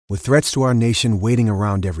With threats to our nation waiting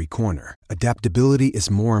around every corner, adaptability is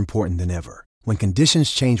more important than ever. When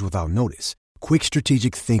conditions change without notice, quick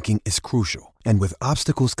strategic thinking is crucial. And with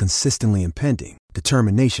obstacles consistently impending,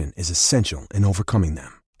 determination is essential in overcoming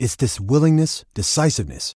them. It's this willingness,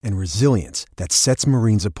 decisiveness, and resilience that sets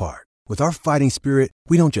Marines apart. With our fighting spirit,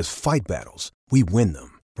 we don't just fight battles, we win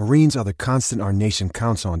them. Marines are the constant our nation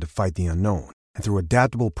counts on to fight the unknown. And through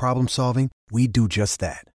adaptable problem solving, we do just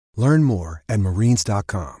that. Learn more at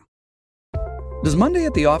marines.com. Does Monday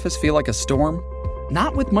at the office feel like a storm?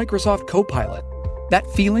 Not with Microsoft Copilot. That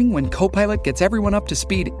feeling when Copilot gets everyone up to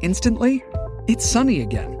speed instantly? It's sunny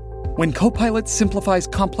again. When Copilot simplifies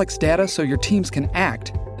complex data so your teams can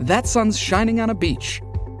act, that sun's shining on a beach.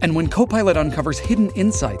 And when Copilot uncovers hidden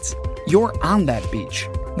insights, you're on that beach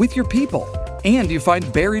with your people, and you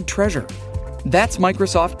find buried treasure. That's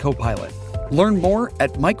Microsoft Copilot. Learn more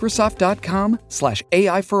at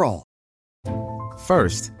Microsoft.com/AI for all.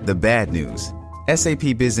 First, the bad news.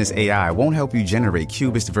 SAP Business AI won't help you generate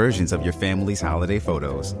cubist versions of your family's holiday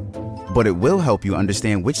photos. But it will help you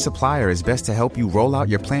understand which supplier is best to help you roll out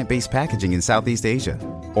your plant-based packaging in Southeast Asia,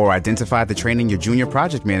 or identify the training your junior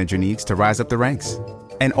project manager needs to rise up the ranks,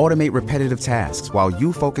 and automate repetitive tasks while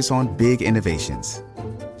you focus on big innovations,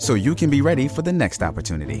 so you can be ready for the next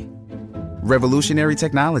opportunity. Revolutionary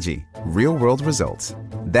technology, real-world results.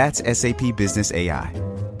 That's SAP Business AI.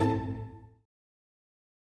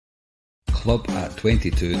 Club at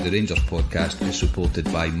 22, the Rangers podcast, is supported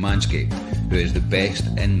by Manscaped, who is the best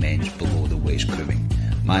in men's below-the-waist grooming.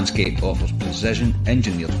 Manscaped offers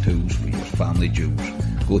precision-engineered tools for your family jewels.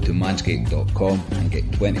 Go to manscaped.com and get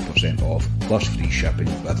 20% off plus free shipping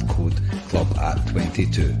with code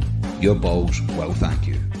CLUB@22. Your balls will thank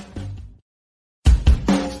you.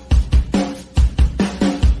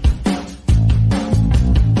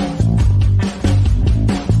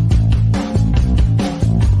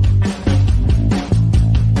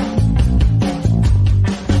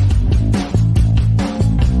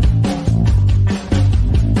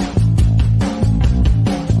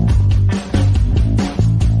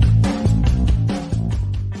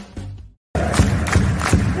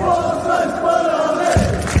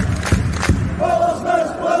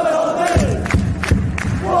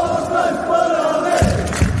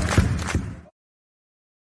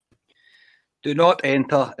 Do not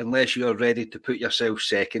enter unless you are ready to put yourself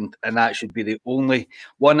second, and that should be the only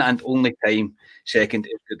one and only time second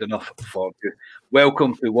is good enough for you.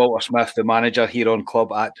 Welcome to Walter Smith, the manager, here on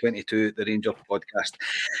Club at 22, the Rangers podcast.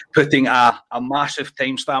 Putting a massive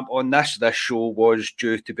timestamp on this. This show was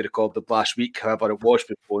due to be recorded last week. However, it was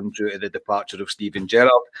postponed due to the departure of Steven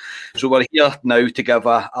Gerrard. So we're here now to give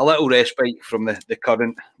a little respite from the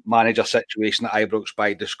current manager situation at Ibrox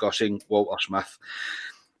by discussing Walter Smith.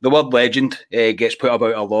 The word legend gets put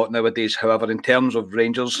about a lot nowadays. However, in terms of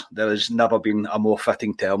Rangers, there has never been a more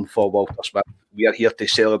fitting term for Walter Smith. We are here to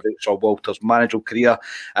celebrate Sir Walter's managerial career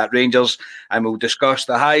at Rangers, and we'll discuss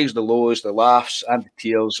the highs, the lows, the laughs and the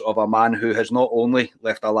tears of a man who has not only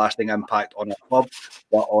left a lasting impact on our club,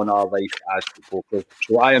 but on our life as supporters.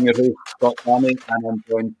 So I am your host, Scott Farming, and I'm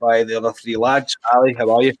joined by the other three lads. Ali, how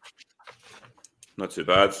are you? Not too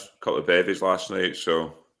bad. A couple of bevies last night,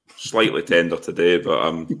 so slightly tender today, but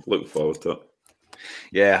I'm looking forward to it.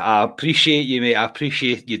 Yeah, I appreciate you, mate. I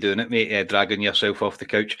appreciate you doing it, mate, dragging yourself off the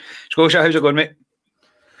couch. Scotia, how's it going, mate?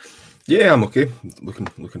 Yeah, I'm okay.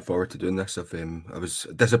 Looking forward to doing this. I was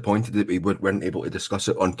disappointed that we weren't able to discuss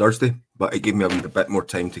it on Thursday, but it gave me a bit more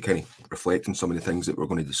time to kind of reflect on some of the things that we're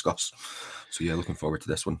going to discuss. So yeah, looking forward to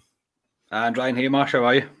this one. And Ryan Haymarsh, how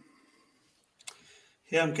are you?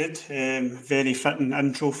 Yeah, I'm good. Very fitting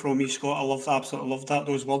intro from you, Scott. Absolutely loved that,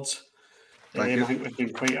 those words. I think we've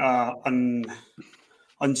been quite a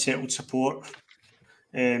unsettled support,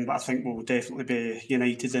 but I think we'll definitely be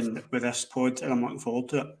united with this pod, and I'm looking forward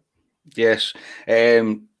to it. Yes.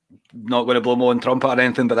 Not going to blow my own trumpet or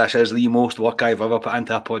anything, but this is the most work I've ever put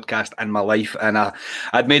into a podcast in my life, and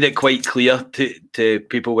I'd made it quite clear to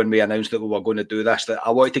people when we announced that we were going to do this that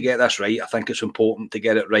I wanted to get this right. I think it's important to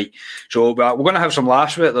get it right. So we're going to have some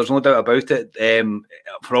laughs with it, there's no doubt about it,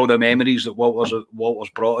 for all the memories that Walter's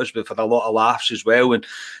brought us, but for a lot of laughs as well. And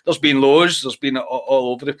there's been lows, there's been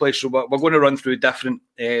all over the place. So we're going to run through different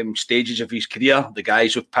stages of his career. The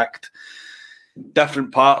guys who've picked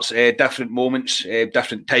different parts, different moments,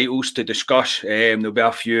 different titles to discuss. There'll be a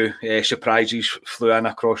few surprises flew in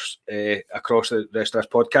across the rest of this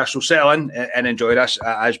podcast. So settle in and enjoy this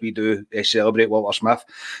as we do celebrate Walter Smith.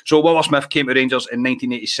 So Walter Smith came to Rangers in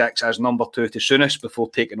 1986 as number 2 to Souness before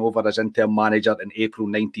taking over as interim manager in April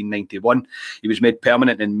 1991. He was made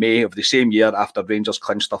permanent in May of the same year after Rangers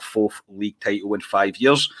clinched their 4th league title in 5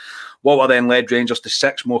 years. Walter then led Rangers to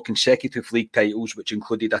 6 more consecutive league titles, which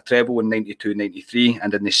included a treble in 92-93,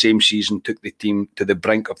 and in the same season took the team to the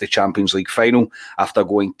brink of the Champions League final after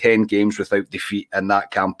going 10 games without defeat in that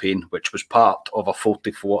campaign, which was part of a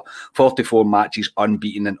 44 matches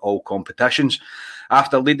unbeaten in all competitions.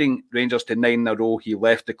 After leading Rangers to 9 in a row, he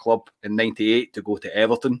left the club in 98 to go to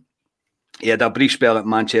Everton. He had a brief spell at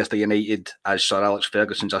Manchester United as Sir Alex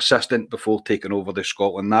Ferguson's assistant before taking over the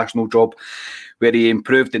Scotland national job, where he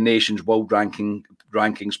improved the nation's world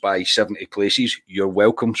rankings by 70 places. You're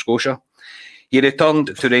welcome, Scotia. He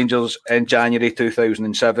returned to Rangers in January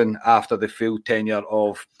 2007 after the failed tenure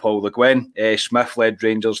of Paul Le Guen. Smith led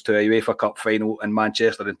Rangers to a UEFA Cup final in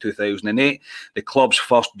Manchester in 2008, the club's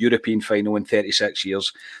first European final in 36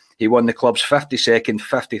 years. He won the club's 52nd,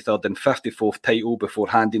 53rd and 54th title before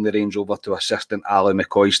handing the reins over to assistant Ali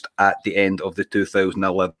McCoist at the end of the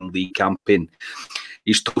 2011 league campaign.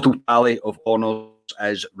 His total tally of honours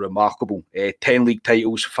is remarkable. 10 league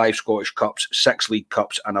titles, 5 Scottish Cups, 6 League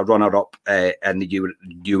Cups and a runner-up in the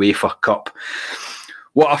UEFA Cup.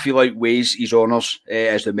 What I feel outweighs his honours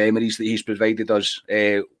is the memories that he's provided us,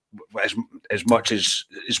 as much as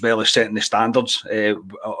well as setting the standards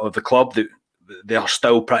of the club that they are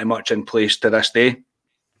still pretty much in place to this day.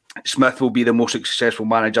 Smith will be the most successful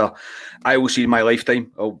manager I will see in my lifetime.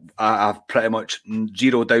 I have pretty much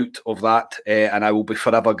zero doubt of that, and I will be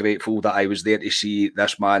forever grateful that I was there to see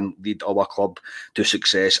this man lead our club to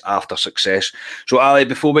success after success. So, Ali,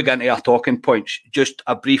 before we get into our talking points, just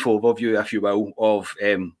a brief overview, if you will, of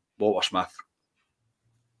Walter Smith.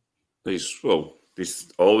 He's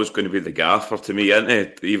always going to be the gaffer to me,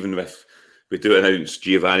 isn't he? Even if we do announce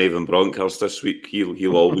Giovanni Van Bronckhorst this week,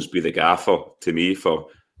 he'll always be the gaffer to me for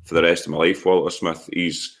the rest of my life. Walter Smith,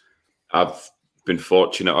 I've been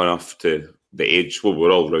fortunate enough to the age, well,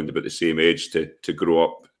 we're all around about the same age, to grow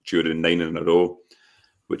up during 9 in a row,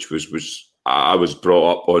 which was I was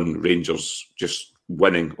brought up on Rangers just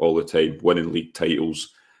winning all the time, winning league titles,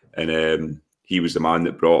 and he was the man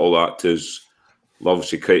that brought all that to us.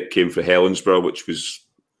 Obviously came from Helensburgh, which was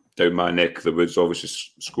down my neck of the woods. Obviously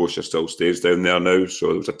Scotia still stays down there now, so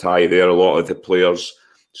there was a tie there. A lot of the players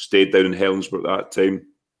stayed down in Helensburgh at that time.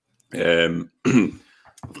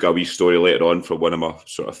 I've got a wee story later on for one of my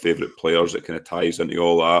sort of favourite players that kind of ties into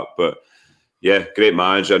all that. But yeah, great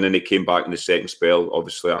manager. And then he came back in the second spell,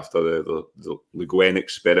 obviously after the Le Guen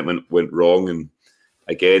experiment went wrong, and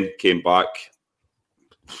again came back.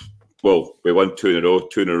 Well, we won 2 in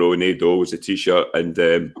a row. Nado was the t-shirt, and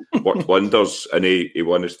worked wonders. And he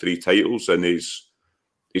won his 3 titles, and he's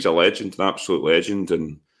a legend, an absolute legend.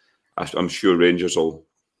 And I'm sure Rangers will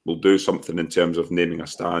do something in terms of naming a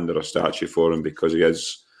stand or a statue for him, because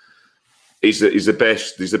he's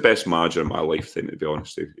the best manager in my lifetime, to be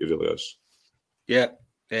honest. He really is. Yeah.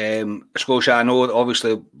 Scotia, I know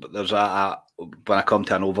obviously there's when I come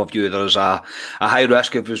to an overview, there's a high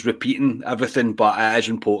risk of us repeating everything, but it is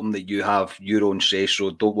important that you have your own say,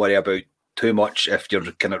 so don't worry about too much if you're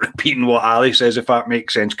kind of repeating what Ali says, if that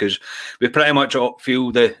makes sense, because we pretty much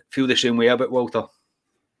feel the same way about Walter.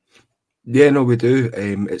 Yeah, no, we do.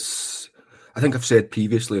 I think I've said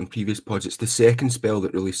previously in previous pods, it's the second spell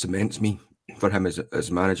that really cements me for him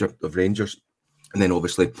as manager of Rangers. And then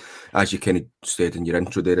obviously, as you kind of said in your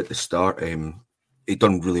intro there at the start, he'd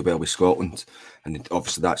done really well with Scotland, and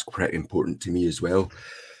obviously that's pretty important to me as well.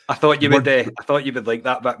 I thought you would like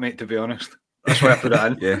that bit, mate, to be honest. That's why I put it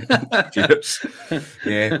in. Yeah, cheers.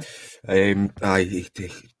 Yeah. He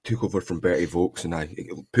took over from Bertie Vogts, and I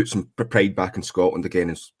put some pride back in Scotland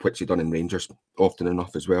again, which he done in Rangers often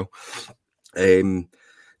enough as well.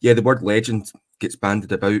 Yeah, the word legend gets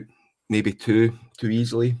bandied about maybe too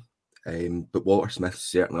easily. But Walter Smith's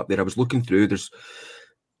certainly up there. I was looking through, there's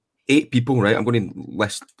 8 people, right? I'm going to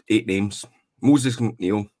list 8 names. Moses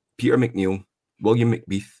McNeil, Peter McNeil, William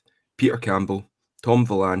McBeath, Peter Campbell, Tom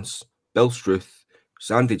Vallance, Bill Struth,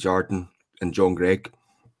 Sandy Jardine and John Gregg.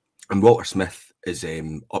 And Walter Smith is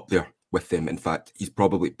up there with them. In fact, he's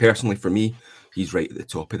probably, personally for me, he's right at the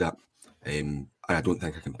top of that. And I don't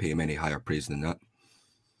think I can pay him any higher praise than that.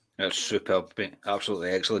 That's superb, mate.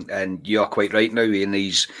 Absolutely excellent. And you are quite right now, Ian.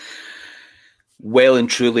 He's well and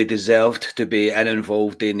truly deserved to be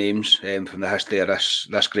involved in names from the history of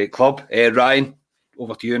this great club. Ryan,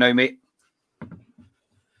 over to you now, mate.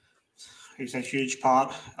 He's a huge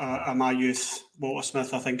part of my youth. Walter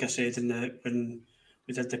Smith, I think I said when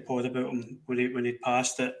we did the pod about him when he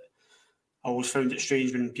passed it, I always found it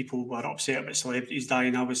strange when people were upset about celebrities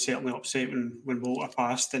dying. I was certainly upset when Walter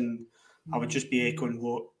passed, and I would just be echoing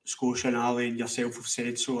what Scotia and Ali and yourself have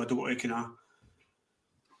said, so I don't want to kind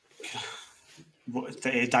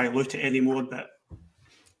of dilute it anymore, but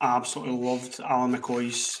I absolutely loved Alan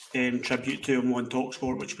McCoy's tribute to him on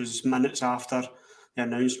TalkSport, which was minutes after the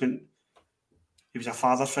announcement. He was a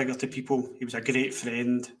father figure to people. He was a great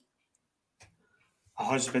friend, a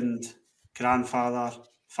husband, grandfather,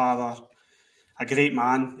 father, a great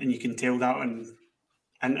man, and you can tell that in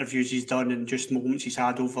interviews he's done and just moments he's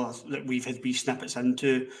had over that we've had wee snippets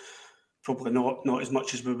into. Probably not as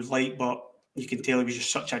much as we would like, but you can tell he was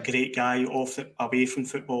just such a great guy away from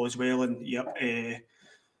football as well. And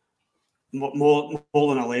more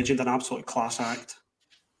than a legend, an absolute class act.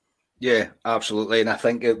 Yeah, absolutely. And I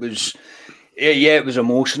think it was, it was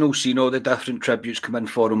emotional seeing all the different tributes come in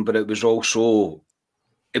for him, but it was also,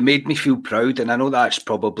 it made me feel proud. And I know that's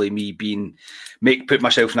probably me put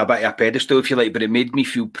myself in a bit of a pedestal, if you like, but it made me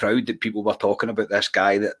feel proud that people were talking about this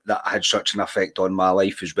guy that had such an effect on my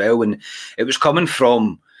life as well. And it was coming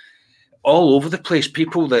from all over the place,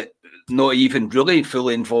 people that not even really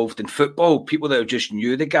fully involved in football, people that just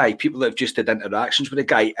knew the guy, people that have just had interactions with the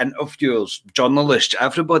guy, interviewers, journalists,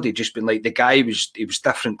 everybody just been like, the guy he was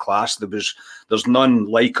different class. There's none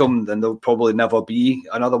like him, and there'll probably never be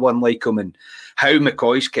another one like him. And how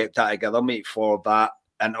McCoy's kept that together, mate, for that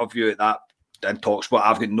interview at that and TalkSport,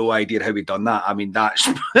 I've got no idea how he done that. I mean, that's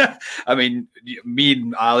I mean, me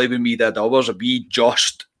and Ali when we did ours, we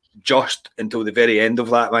just until the very end of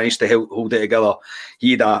that managed to hold it together.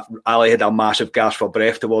 Ali had a massive gasp for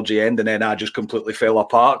breath towards the end, and then I just completely fell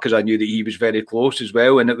apart because I knew that he was very close as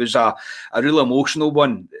well. And it was a real emotional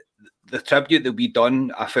one. The tribute that we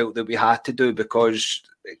done, I felt that we had to do because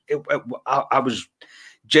I was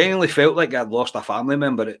genuinely felt like I'd lost a family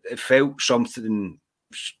member. It felt something.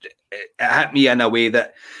 It hit me in a way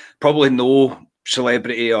that probably no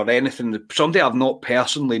celebrity or anything, somebody I've not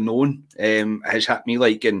personally known has hit me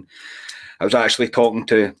like. And I was actually talking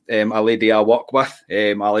to a lady I work with,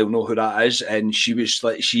 Ali will know who that is, and she was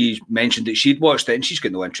like, she mentioned that she'd watched it and she's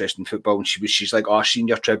got no interest in football, and she's like, oh, I seen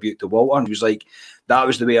your tribute to Walter, and he was like, that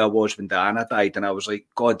was the way I was when Diana died. And I was like,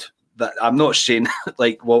 God, that I'm not saying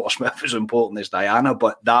like Walter Smith is important as Diana,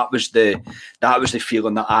 but that was the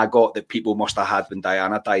feeling that I got that people must have had when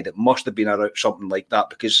Diana died. It must have been around something like that,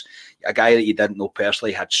 because a guy that you didn't know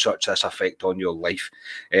personally had such this effect on your life.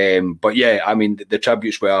 But yeah, I mean, the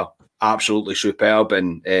tributes were absolutely superb,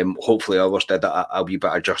 and hopefully others did a wee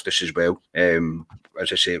bit of justice as well. As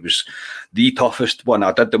I say, it was the toughest one.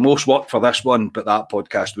 I did the most work for this one, but that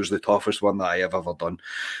podcast was the toughest one that I have ever done.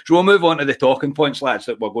 So we'll move on to the talking points, lads,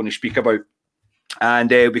 that we're going to speak about. And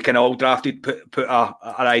we can all drafted, put our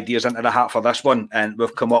ideas into the hat for this one, and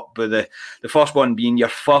we've come up with the first one being your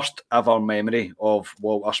first ever memory of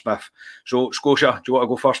Walter Smith. So, Scotia, do you want to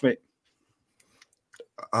go first, mate?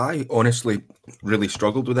 I honestly really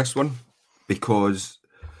struggled with this one because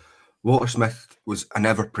Walter Smith was an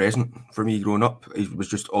ever-present for me growing up. He was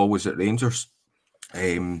just always at Rangers.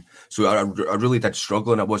 So I really did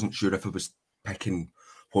struggle, and I wasn't sure if I was picking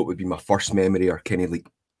what would be my first memory or kind of like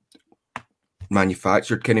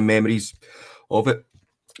manufactured kind of memories of it.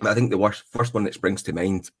 But I think the first one that springs to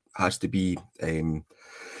mind has to be when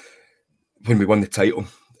we won the title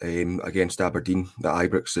against Aberdeen at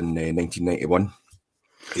Ibrox in 1991.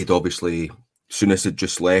 He'd obviously, soon as he'd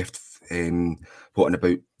just left, in about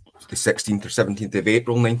the 16th or 17th of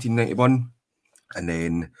April 1991, and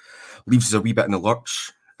then leaves us a wee bit in the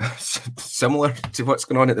lurch, similar to what's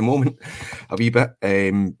going on at the moment, a wee bit.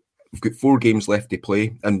 We've got 4 games left to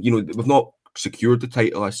play, and you know we've not secured the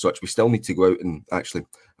title as such. We still need to go out and actually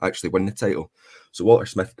win the title. So Walter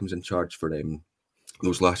Smith comes in charge for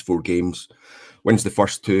those last 4 games, wins the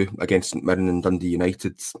first 2 against St Mirren and Dundee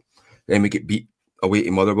United. Then we get beat away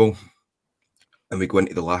to Motherwell, and we go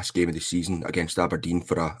into the last game of the season against Aberdeen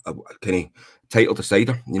for a kind of title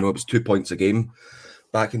decider. You know, it was 2 points a game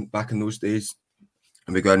back in those days,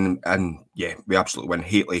 and we go in and yeah, we absolutely win.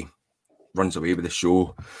 Hateley runs away with the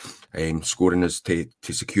show, scoring us to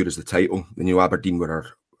secure us the title. And you know, Aberdeen were our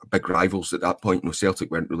big rivals at that point. You know,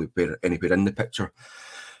 Celtic weren't really anywhere in the picture,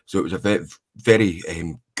 so it was a very, very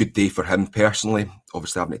good day for him personally.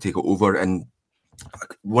 Obviously, having to take it over. And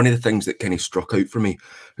one of the things that kind of struck out for me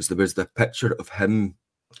is there was the picture of him,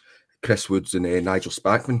 Chris Woods, and Nigel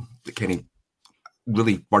Spackman that kind of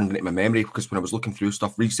really burned into my memory, because when I was looking through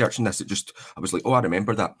stuff, researching this, I was like, oh, I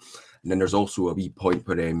remember that. And then there's also a wee point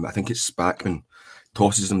where I think it's Spackman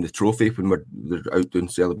tosses him the trophy when they're out doing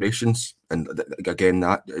celebrations, and again,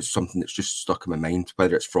 that is something that's just stuck in my mind.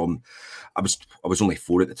 Whether it's from, I was only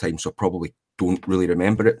 4 at the time, so I probably don't really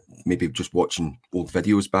remember it. Maybe just watching old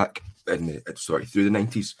videos back through the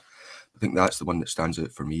 90s. I think that's the one that stands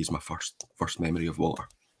out for me as my first memory of Walter.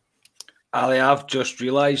 Ali, I've just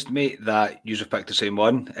realised, mate, that you've picked the same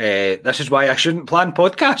one. This is why I shouldn't plan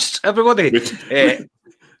podcasts, everybody.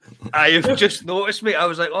 I've just noticed, mate. I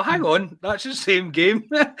was like, oh, hang on, that's the same game.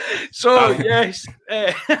 So, yes,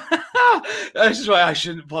 this is why I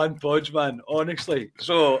shouldn't plan pods, man, honestly.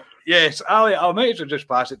 So, yes, Ali, I might as well just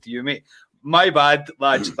pass it to you, mate. My bad,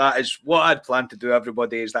 lads. That is what I'd planned to do,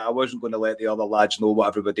 everybody, is that I wasn't going to let the other lads know what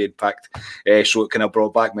everybody had picked. So it kind of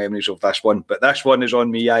brought back memories of this one. But this one is on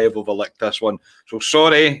me. I have overlooked this one. So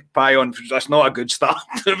sorry, Pion. That's not a good start,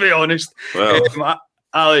 to be honest. Well,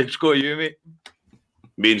 Ali, let's go to you, mate.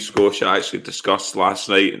 Me and Scotia actually discussed last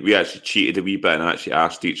night. We actually cheated a wee bit and actually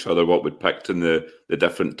asked each other what we'd picked in the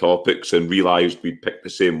different topics and realised we'd picked the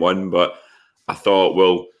same one. But I thought,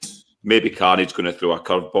 well, maybe Carney's going to throw a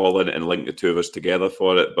curveball in it and link the two of us together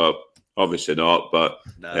for it, but obviously not. But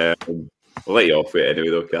I'll let you off with it anyway,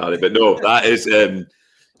 though, Carney. But no, that is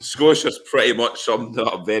Scotia's pretty much summed it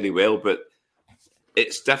up very well. But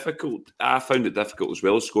it's difficult. I found it difficult as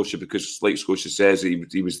well, Scotia, because like Scotia says,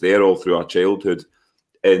 he was there all through our childhood.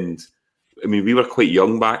 And I mean, we were quite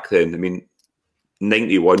young back then. I mean,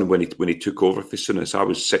 91 when he took over for Souness, I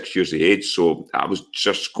was 6 years of age, so I was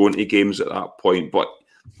just going to games at that point. But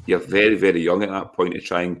you're very, very young at that point to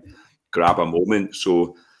try and grab a moment.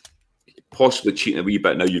 So possibly cheating a wee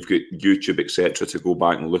bit now. You've got YouTube, etc., to go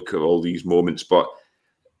back and look at all these moments. But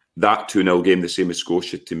that 2-0 game, the same as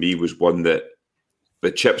Scotia, to me was one that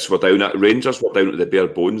the chips were down at. Rangers were down at the bare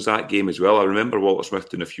bones that game as well. I remember Walter Smith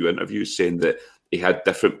doing a few interviews saying that he had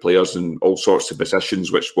different players in all sorts of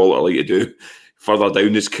positions, which Walter liked to do further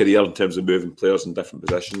down his career in terms of moving players in different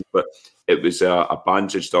positions. But it was a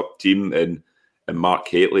bandaged up team, and Mark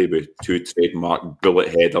Hateley with 2 trademark bullet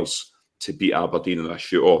headers to beat Aberdeen in a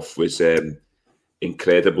shoot-off was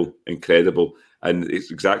incredible. And it's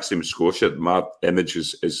the exact same as Scotia. My image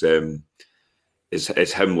is him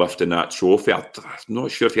lifting that trophy. I'm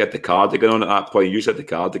not sure if he had the cardigan on at that point. He usually had the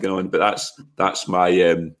cardigan on, but that's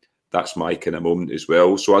my kind of moment as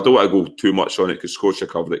well. So I don't want to go too much on it because Scotia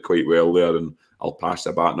covered it quite well there, and I'll pass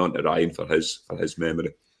the baton on to Ryan for his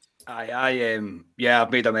memory.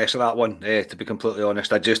 I've made a mess of that one, to be completely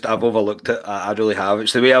honest. I've overlooked it. I really have.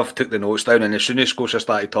 It's the way I've took the notes down, and as soon as Scotia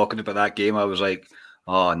started talking about that game, I was like,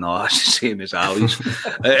 oh no, that's the same as Ali's.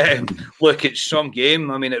 Look, it's some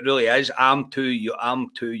game. I mean, it really is. I'm too young.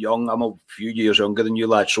 I'm a few years younger than you,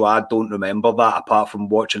 lad, so I don't remember that apart from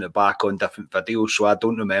watching it back on different videos. So I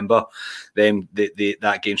don't remember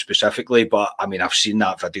that game specifically. But I mean, I've seen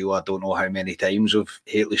that video. I don't know how many times of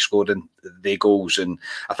Hateley scoring the goals, and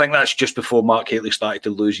I think that's just before Mark Hateley started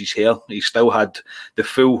to lose his hair. He still had the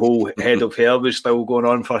full whole head of hair was still going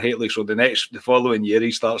on for Hateley. So the following year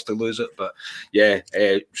he starts to lose it. But yeah.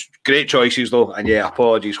 Great choices though, and yeah,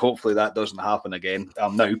 apologies. Hopefully that doesn't happen again.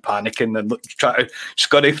 I'm now panicking and trying to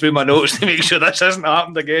scurry through my notes to make sure this hasn't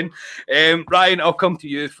happened again. Ryan, I'll come to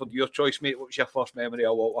you for your choice, mate. What's your first memory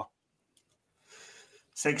of Walter?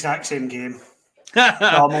 It's the exact same game. No,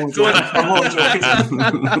 I'm all joking.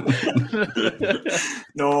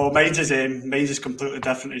 No, mine's is completely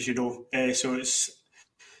different, as you know. So it was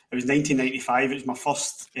 1995. It was my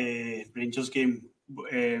first Rangers game.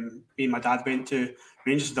 Me and my dad went to.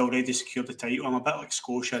 Rangers had already secured the title. I'm a bit like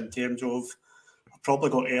Scotia in terms of I've probably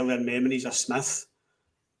got earlier memories of Smith,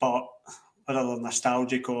 but whether they're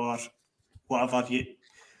nostalgic or whatever,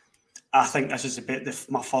 I think this is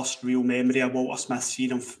my first real memory of Walter Smith,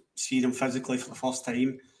 seeing him physically for the first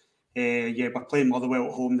time. We're playing Motherwell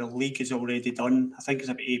at home. The league is already done. I think it's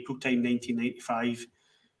about April time, 1995.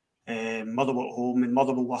 Motherwell at home, and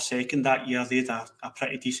Motherwell were second that year. They had a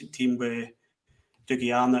pretty decent team with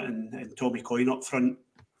Dougie Arnott and Tommy Coyne up front,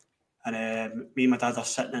 and me and my dad are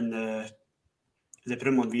sitting in the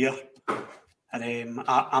Broomloan Weir, and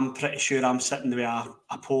I'm pretty sure I'm sitting with a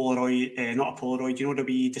Polaroid, not a Polaroid, you know the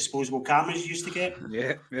wee disposable cameras you used to get?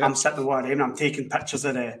 Yeah. I'm sitting with one of them and I'm taking pictures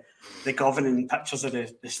of the governing pictures of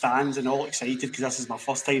the stands and all excited because this is my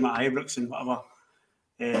first time at Ibrox and whatever.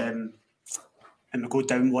 And we go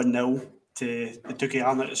down 1-0 to the Dougie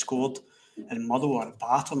Arnott that scored. And Motherwell are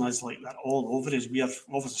battering us like they're all over us. We are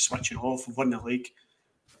obviously switching off. We've won the league,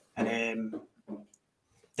 and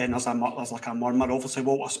then there's like a murmur. Obviously,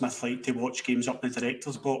 Walter Smith liked to watch games up in the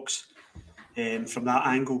director's box from that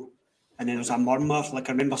angle, and then there's a murmur. Like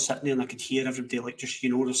I remember sitting there and I could hear everybody like just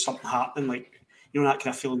there's something happening. Like that kind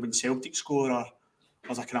of feeling when Celtic score or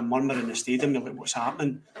there's like a kind of murmur in the stadium. You're like, what's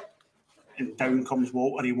happening? And down comes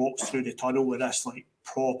Walter. He walks through the tunnel with this like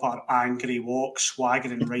proper angry walk,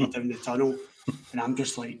 swaggering right down the tunnel, and I'm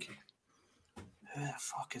just like, who the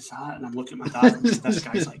fuck is that? And I'm looking at my dad, and this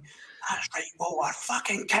guy's like, that's right, Walter,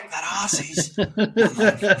 fucking kick their asses.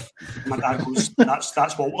 Like, my dad goes,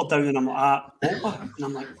 that's Walter down, and I'm like, Walter? And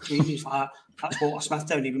I'm like, he's like, that's Walter Smith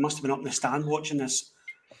down. He must have been up in the stand watching this.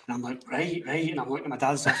 And I'm like, right. And I'm looking at my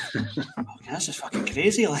dad's like, this is fucking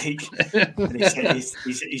crazy. Like, and he said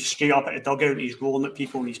he's straight up at the dugout, he's rolling at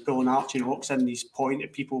people, and he's pulling arching hooks in, and he's pointing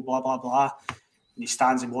at people, blah, blah, blah. And he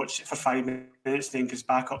stands and watches it for 5 minutes, then goes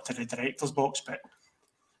back up to the director's box. But, I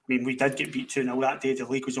mean, we did get beat 2-0 that day. The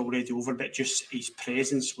league was already over, but just his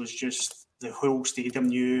presence was just, the whole stadium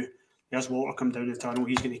knew, there's Walter come down the tunnel,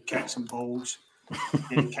 he's going to kick some balls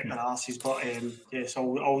and kick their asses. But, yes,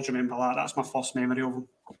 I'll always remember that. That's my first memory of him.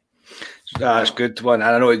 That's a good one.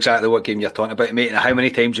 And I know exactly what game you're talking about, mate. And how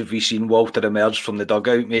many times have we seen Walter emerge from the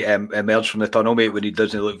dugout, mate, emerge from the tunnel, mate, when he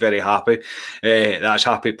doesn't look very happy? That's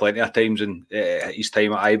happened plenty of times in his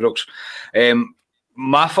time at Ibrox.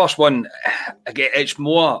 My first one, again, it's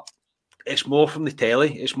more from the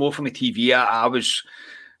telly. It's more from the TV. I was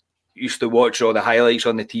used to watch all the highlights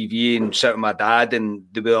on the TV and sit with my dad, and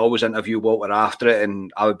they would always interview Walter after it,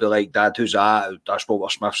 and I would be like, Dad, who's that? That's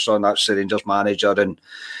Walter Smith's son, that's the Rangers manager. And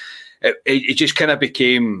it just kind of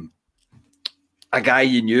became a guy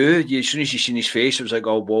you knew. As soon as you seen his face, it was like,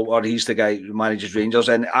 oh, Walter, he's the guy who manages Rangers.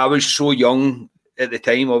 And I was so young at the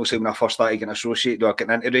time, obviously, when I first started getting associated or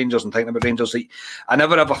getting into Rangers and thinking about Rangers, like, I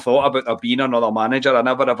never ever thought about there being another manager. I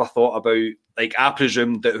never ever thought about, like, I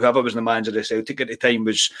presumed that whoever was the manager of Celtic at the time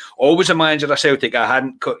was always a manager of Celtic. I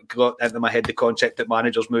hadn't got into my head the concept that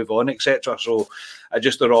managers move on, etc. So I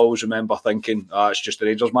just always remember thinking, it's just the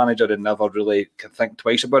Rangers manager, and never really could think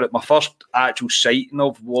twice about it. My first actual sighting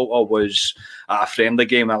of Walter was at a friendly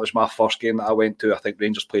game. That was my first game that I went to. I think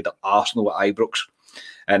Rangers played at Arsenal at Ibrox.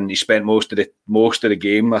 And he spent most of the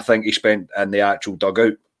game, I think, he spent in the actual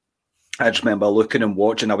dugout. I just remember looking and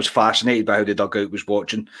watching. I was fascinated by how the dugout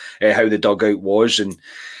was, and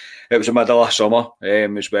it was the middle of summer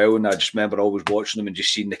as well. And I just remember always watching them and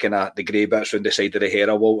just seeing the grey bits around the side of the hair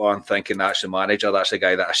of Walter, and thinking that's the manager, that's the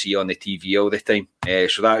guy that I see on the TV all the time.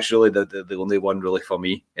 So that's really the only one really for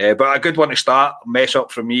me. But a good one to start. Mess up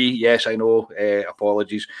from me, yes, I know.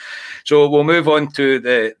 Apologies. So we'll move on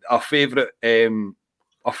to our favourite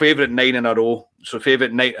 9 in a row. So a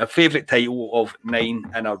favourite title of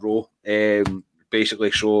 9 in a row.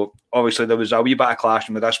 Basically, so obviously there was a wee bit of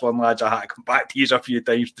clashing with this one, lads. I had to come back to you a few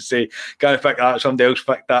times to say, can't pick that, somebody else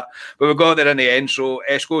picked that. But we got there in the end. So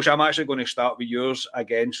Scotia, I'm actually going to start with yours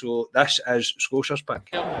again. So this is Scotia's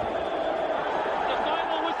pick. The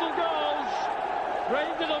final whistle goes.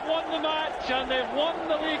 Rangers have won the match and they've won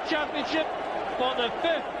the league championship for the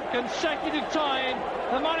 5th consecutive time.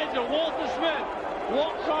 The manager, Walter Smith,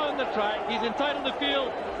 walks around the track. He's entitled to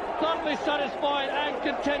feel thoroughly satisfied and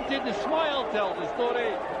contented. The smile tells the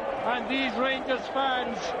story, and these Rangers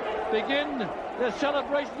fans begin their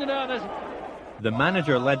celebration in earnest. The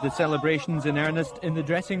manager led the celebrations in earnest in the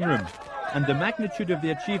dressing room, and the magnitude of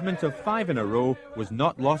the achievement of 5 in a row was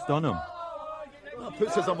not lost on him. That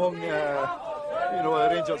puts us among the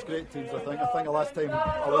Rangers' great teams, I think. The last time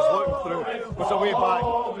I was looking through was a way back,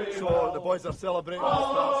 so the boys are celebrating with that,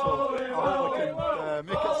 so I hope we can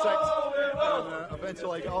make it 6 and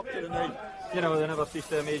eventually get up to the 9. They never cease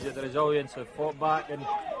to amaze you. The resilience have fought back in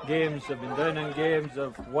games, have been down in games,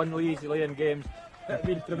 have won easily in games. It's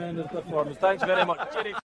been tremendous performance. Thanks very much.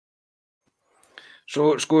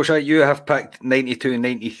 So, Scotia, you have picked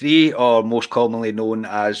 92-93, or most commonly known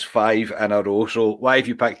as 5 in a row. So why have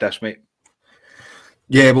you picked this, mate?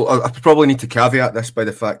 Yeah, well, I probably need to caveat this by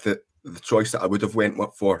the fact that the choice that I would have went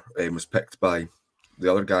for was picked by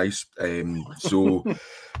the other guys. So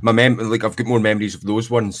I've got more memories of those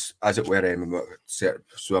ones, as it were.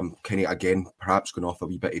 So I'm kind of, again, perhaps going off a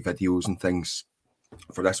wee bit of videos and things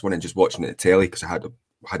for this one and just watching it at telly, because I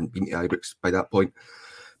hadn't been to Ibrox by that point.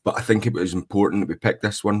 But I think it was important that we picked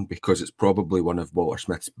this one because it's probably one of Walter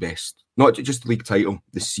Smith's best, not just the league title,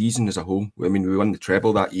 the season as a whole. I mean, we won the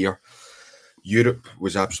treble that year. Europe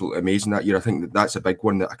was absolutely amazing that year. I think that's a big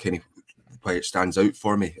one that I kind of, why it stands out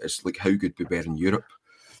for me is like how good we were in Europe.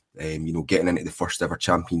 Getting into the first ever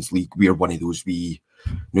Champions League, we're one of those wee,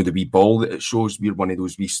 the wee ball that it shows, we're one of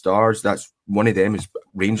those wee stars. That's one of them is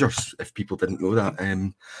Rangers, if people didn't know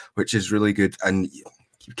that, which is really good. And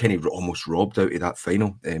you kind of almost robbed out of that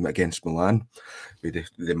final against Milan with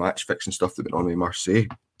the match fixing stuff that went on with Marseille.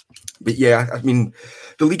 But yeah, I mean,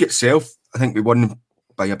 the league itself, I think we won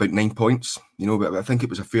by about 9 points, but I think it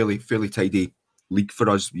was a fairly tidy league for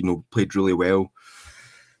us, played really well.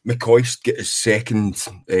 McCoist get his second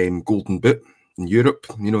golden boot in Europe,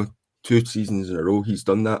 2 seasons in a row he's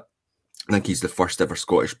done that. I think he's the first ever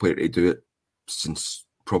Scottish player to do it since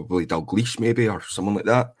probably Dalglish maybe, or someone like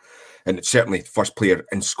that. And it's certainly the first player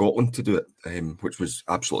in Scotland to do it, which was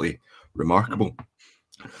absolutely remarkable.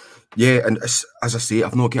 Yeah, and as I say,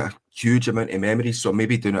 I've not got a huge amount of memories, so I'm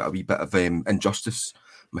maybe doing it a wee bit of injustice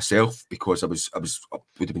myself because I would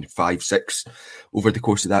have been 5-6 over the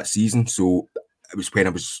course of that season. So it was when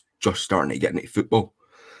I was just starting to get into football,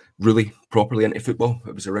 really properly into football.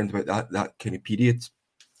 It was around about that kind of period.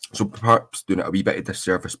 So perhaps doing it a wee bit of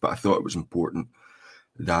disservice, but I thought it was important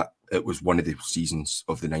that it was one of the seasons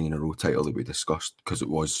of the 9 in a row title that we discussed because it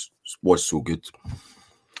was so good.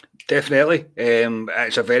 Definitely.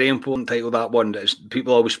 It's a very important title, that one.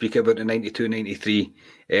 People always speak about the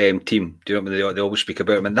 92-93 team. Do you know what I mean? They always speak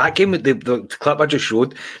about them. And that game, the clip I just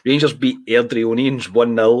showed, Rangers beat Airdrieonians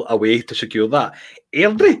 1-0 away to secure that.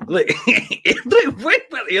 Airdrie? Airdrie? When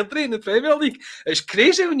were Airdrie in the Premier League? It's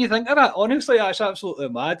crazy when you think of that. Honestly, that's absolutely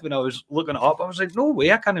mad. When I was looking it up, I was like, no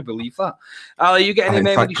way, I can't believe that. Ali, you get any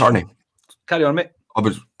memories? Carry on, mate.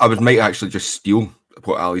 I might actually just steal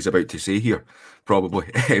what Ali's about to say here. Probably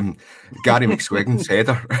Gary McSwiggan's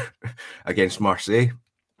header against Marseille,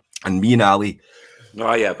 and me and Ali.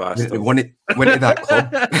 Oh yeah, bastard. Went to that club.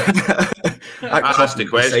 I asked the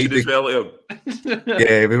question as well.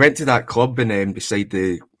 Yeah, we went to that club and beside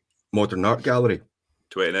the Modern Art Gallery.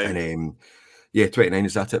 29. And 29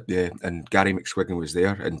 is that it? Yeah, and Gary McSwiggan was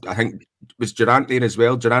there, and I think was Durant there as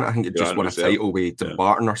well. Durant, I think, had just won a title with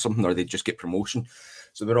Dumbarton or something, or they'd just get promotion.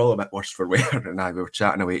 So they're all a bit worse for wear, and we were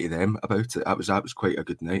chatting away to them about it. That was quite a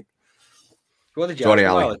good night. What did you Sorry,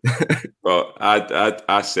 Ali. Well,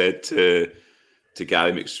 I said to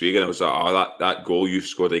Gary McSwiggan, I was like, that goal you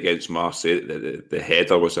scored against Marseille, the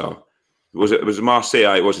header was it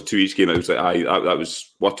Marseille? It was a 2-each game. It was like, that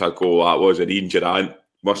was what a goal that was. And Ian Durant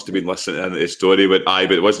must have been listening to the story, but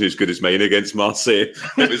it wasn't as good as mine against Marseille.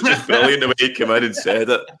 It was just brilliant the way he came in and said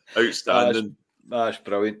it. Outstanding. That's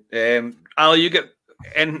brilliant. Ali, you get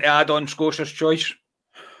any add-on Scotia's choice?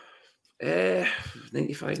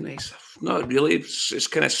 95, nice. Not really. It's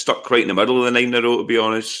kind of stuck right in the middle of the 9 in a row, to be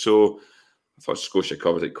honest. So I thought Scotia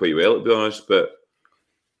covered it quite well, to be honest. But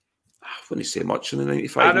I wouldn't say much in the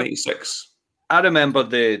 95, 96. I remember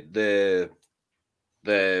the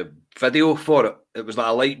video for it. It was like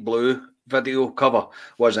a light blue video cover,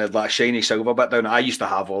 wasn't it? Like a shiny silver bit down. I used to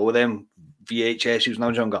have all of them VHSs when I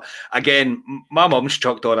was younger. Again, my mum's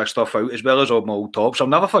chucked all that stuff out as well as all my old tops. I'll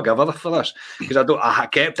never forgive her for this because I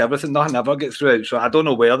kept everything. I never get through it. So I don't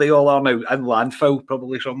know where they all are now. In landfill,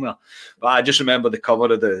 probably somewhere. But I just remember the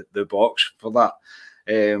cover of the box for that.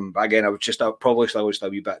 But again, I probably still was a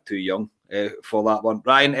wee bit too young for that one.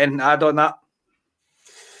 Ryan, any add on that?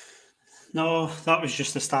 No, that was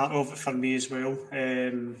just the start of it for me as well.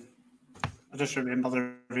 I just remember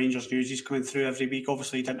the Rangers news coming through every week.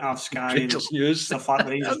 Obviously, he didn't have Sky. Rangers news. The fact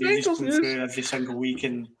the Rangers news coming through every single week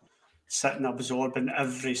and sitting absorbing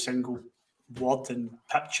every single word and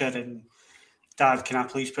picture. And Dad, can I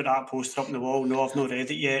please put that poster up on the wall? No, I've not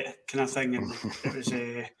read it yet, kind of thing. And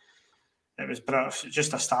it was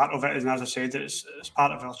just a start of it. And as I said, it's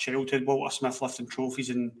part of our childhood. Walter Smith lifting trophies,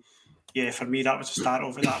 and yeah, for me that was the start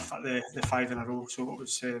of it. The 5 in a row. So it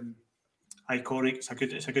was iconic.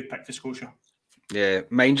 It's a good pick for Scotia. Yeah,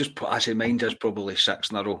 mine is probably 6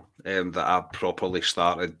 in a row that I properly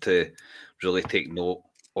started to really take note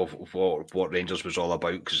of what Rangers was all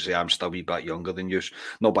about, because I'm still a wee bit younger than you,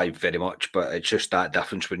 not by very much, but it's just that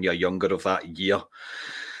difference when you're younger of that year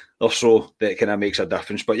or so that kind of makes a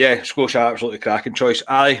difference. But yeah, Scotia, absolutely cracking choice.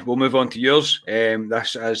 Ali, we'll move on to yours.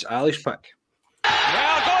 This is Ali's pick.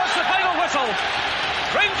 There goes the final whistle.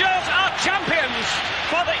 Rangers are champions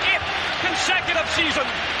for the 8th consecutive season.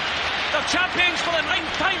 They're champions for the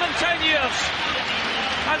 9th time in 10 years.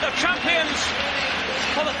 And they're champions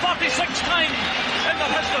for the 46th time in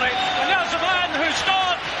their history. And there's a man who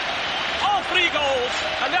scored all 3 goals.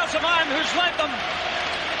 And there's a man who's led them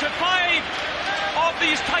to 5 of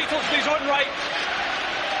these titles in his own right.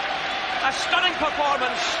 A stunning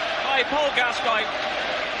performance by Paul Gascoigne.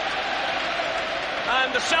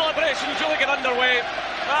 And the celebrations really get underway.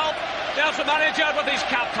 Well, there's the manager with his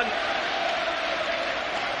captain.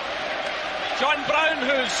 John Brown,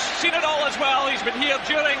 who's seen it all as well. He's been here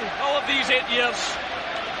during all of these 8 years.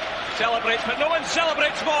 Celebrates, but no one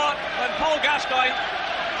celebrates more than Paul Gascoigne.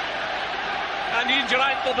 And Ian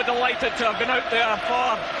Durant will be delighted to have been out there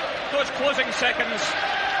for those closing seconds.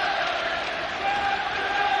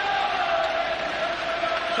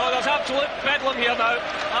 So there's absolute bedlam here now.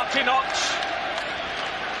 Archie Knox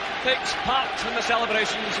takes part in the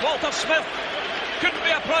celebrations. Walter Smith couldn't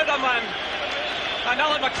be a prouder man. And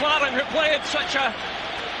Alan McLaren, who played such a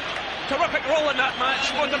terrific role in that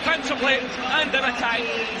match, both defensively and in attack.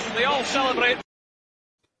 They all celebrate.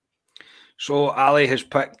 So Ali has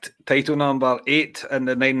picked title number 8 in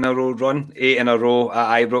the 9-in-a-row run, 8 in a row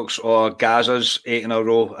at Ibrox, or Gaza's 8 in a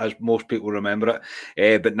row, as most people remember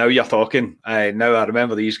it. But now you're talking. Now I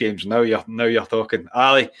remember these games. Now you're talking.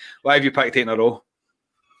 Ali, why have you picked 8 in a row?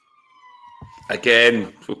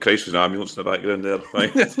 Again, Christ, was an ambulance in the background there.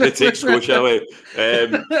 Right? It takes Scotia away.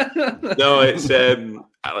 No, it's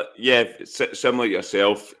similar to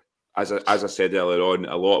yourself. As I said earlier on,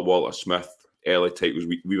 a lot of Walter Smith early titles.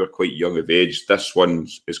 We were quite young of age. This one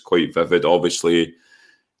is quite vivid. Obviously,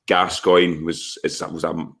 Gascoigne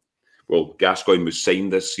Gascoigne was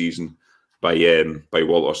signed this season by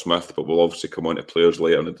Walter Smith, but we'll obviously come on to players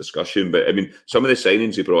later in the discussion. But I mean, some of the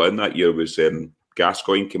signings he brought in that year was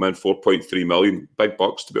Gascoigne came in 4.3 million, big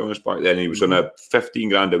bucks to be honest back then. He was on a 15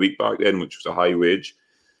 grand a week back then, which was a high wage.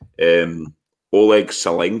 Oleg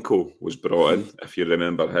Salenko was brought in, if you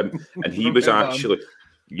remember him, and he was actually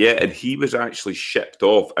shipped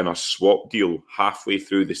off in a swap deal halfway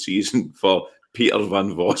through the season for Peter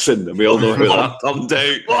Van Vossen, and we all know how that turned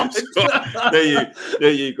out. So,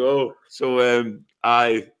 there you go. So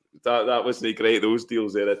that wasn't great, those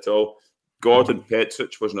deals there at all. Gordon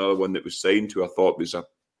Petric was another one that was signed, who I thought was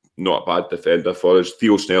not a bad defender for us.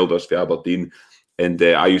 Theo Snelders for Aberdeen, and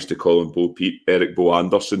I used to call him Bo Peep, Eric Bo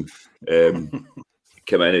Anderson.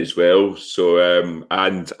 Came in as well. So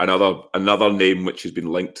and another name which has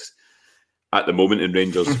been linked at the moment in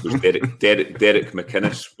Rangers was Derek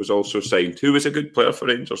McInnes was also signed, who was a good player for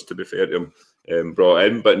Rangers, to be fair to him, brought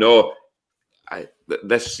in. But no,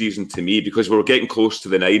 this season to me, because we were getting close to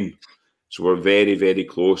the 9, so we're very, very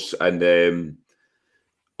close, and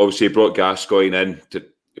obviously brought Gascoigne in to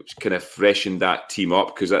kind of freshen that team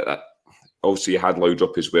up, because obviously you had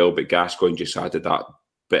Laudrup as well, but Gascoigne just added that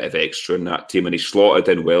bit of extra in that team, and he slotted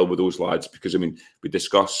in well with those lads, because I mean we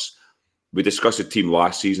discussed the team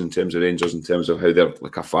last season in terms of Rangers, in terms of how they're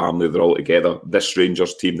like a family, they're all together. This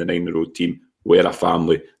Rangers team, the 9-in-a-row team, were a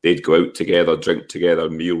family. They'd go out together, drink together,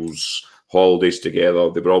 meals, holidays together.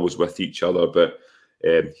 They were always with each other, but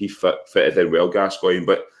he fitted in well, Gascoigne.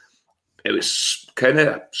 But it was kind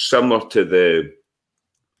of similar to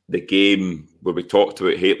the game where we talked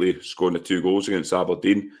about Hateley scoring the 2 goals against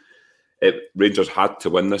Aberdeen. Rangers had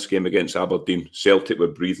to win this game against Aberdeen. Celtic were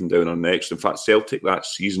breathing down our necks. In fact, Celtic that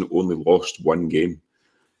season only lost 1 game,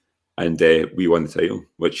 and we won the title,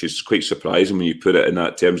 which is quite surprising when you put it in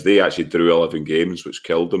that terms. They actually drew 11 games, which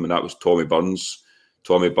killed them, and that was Tommy Burns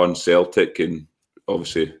Celtic, and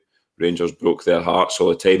obviously Rangers broke their hearts all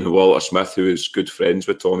the time. And Walter Smith, who is good friends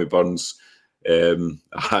with Tommy Burns,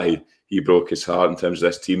 he broke his heart in terms of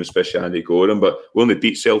this team, especially Andy Goram. But we only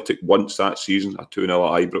beat Celtic once that season, a 2-0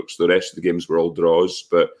 at Ibrox. The rest of the games were all draws.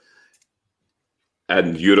 But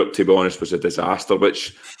in Europe, to be honest, was a disaster,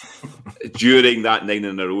 which during that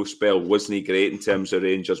 9-in-a-row spell wasn't great in terms of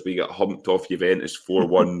Rangers. We got humped off Juventus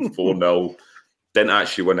 4-1, 4-0. Didn't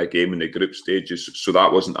actually win a game in the group stages, so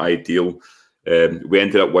that wasn't ideal. We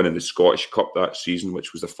ended up winning the Scottish Cup that season,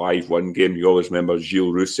 which was a 5-1 game. You always remember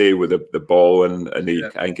Gilles Rousset with the ball, and I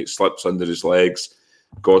think it slips under his legs.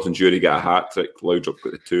 Gordon Jury got a hat-trick. Laudrup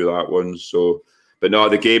got the 2 of that one. So, but no,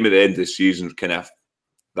 the game at the end of the season, kind of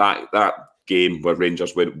that game where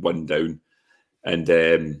Rangers went 1 down, and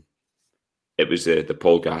it was the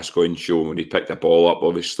Paul Gascoigne show when he picked the ball up,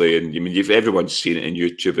 obviously, and I mean everyone's seen it on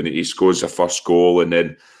YouTube, and he scores the first goal, and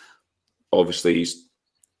then obviously he's,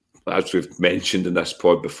 as we've mentioned in this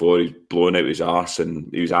pod before, he's blown out his arse, and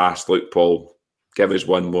he was asked, "Look, Paul, give us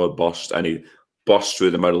one more burst," and he burst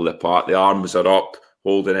through the middle of the park. The arms are up,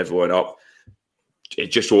 holding everyone up.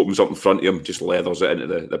 It just opens up in front of him, just leathers it into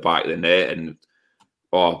the back of the net, and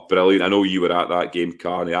brilliant. I know you were at that game,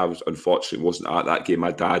 Carney. I unfortunately wasn't at that game.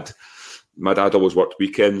 My dad always worked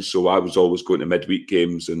weekends, so I was always going to midweek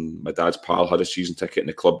games, and my dad's pal had a season ticket in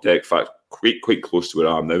the club deck. In fact, quite close to where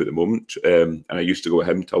I am now at the moment. And I used to go with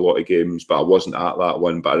him to a lot of games, but I wasn't at that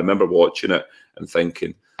one. But I remember watching it and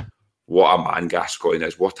thinking, what a man Gascoigne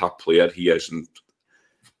is, what a player he is. And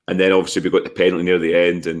then obviously we got the penalty near the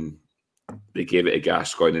end, and they gave it to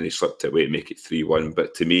Gascoigne, and he slipped it away to make it 3-1.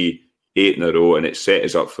 But to me, 8 in a row, and it set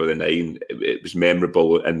us up for the 9. It was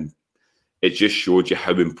memorable, and it just showed you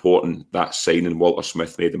how important that signing Walter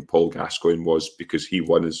Smith made and Paul Gascoigne was, because he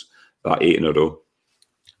won us that 8 in a row.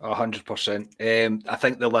 100%. I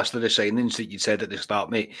think the list of the signings that you said at the start,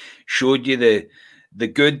 mate, showed you the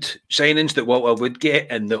good signings that Walter would get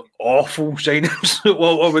and the awful signings that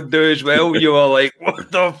Walter would do as well. You were like, what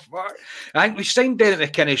the fuck? I think we signed Derek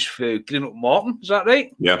McInnes for Greenock Morton, is that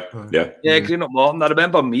right? Yeah. Greenock Morton. I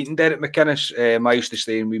remember meeting Derek McInnes. I used to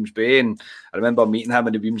stay in Weems Bay, and I remember meeting him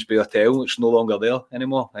in the Weems Bay Hotel. It's no longer there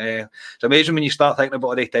anymore. It's amazing when you start thinking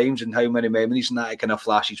about the times and how many memories and that it kind of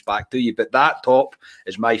flashes back to you. But that top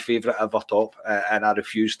is my favourite ever top, and I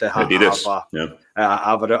refuse to have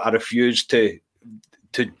I refuse to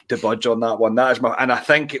budge on that one. That is and I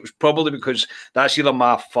think it was probably because that's either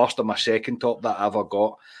my first or my second top that I ever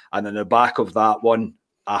got. And in the back of that one,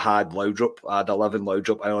 I had Laudrup. I had 11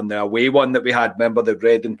 Laudrup. And on the away one that we had, remember the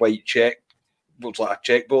red and white check? It was like a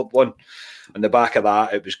checkboard one. On the back of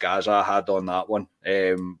that, it was Gaza I had on that one.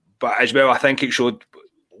 But as well, I think it showed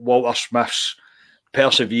Walter Smith's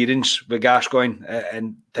perseverance with Gascoigne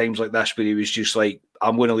in times like this, where he was just like,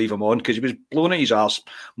 I'm going to leave him on, because he was blowing out his arse.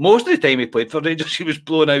 Most of the time he played for Rangers, he was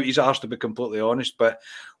blowing out his arse, to be completely honest. But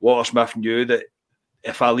Walter Smith knew that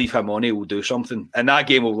if I leave him on, he will do something. And that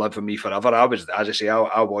game will live for me forever. I was, as I say,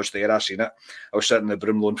 I was there. I seen it. I was sitting in the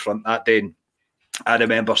Broomloan front that day. And I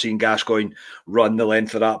remember seeing Gascoigne run the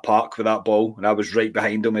length of that park with that ball. And I was right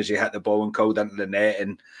behind him as he hit the ball and called into the net.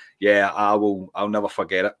 And yeah, I'll never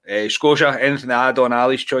forget it. Scotia, anything to add on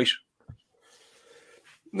Ali's choice?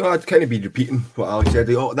 No, I'd kind of be repeating what Ali said.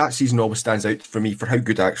 That season always stands out for me for how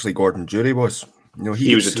good actually Gordon Durie was. You know,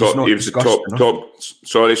 he was the top.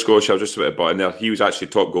 Sorry, Scotia, I was just about to butt in there. He was actually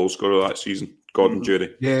top goal scorer that season, Gordon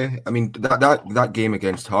Durie. Yeah, I mean that game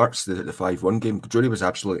against Hearts, the 5-1 game, Durie was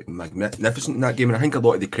absolutely magnificent in that game, and I think a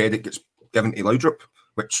lot of the credit gets given to Laudrup,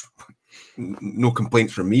 which no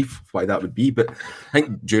complaints from me why that would be. But I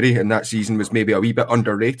think Durie in that season was maybe a wee bit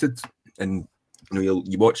underrated, and you know,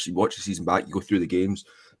 you watch the season back, you go through the games,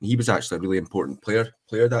 and he was actually a really important player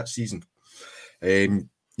that season. And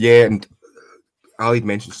Ali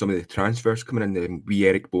mentioned some of the transfers coming in. Wee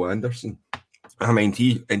Eric Bo Anderson, I mean,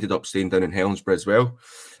 he ended up staying down in Helensburgh as well.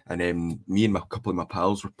 And me and a couple of my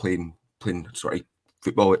pals were playing sort of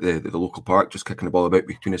football at the local park, just kicking the ball about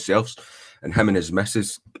between ourselves. And him and his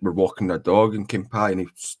missus were walking their dog in Kimpai, and he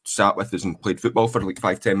sat with us and played football for like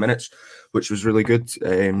 5-10 minutes, which was really good.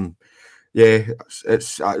 It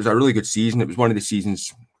was a really good season. It was one of the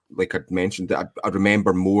seasons, like I'd mentioned, that I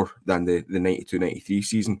remember more than the 92-93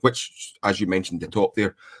 season, which, as you mentioned, the top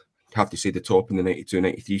there, I'd have to say the top in the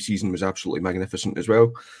 92-93 season was absolutely magnificent as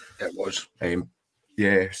well. It was. Ali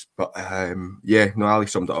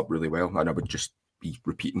summed it up really well, and I would just be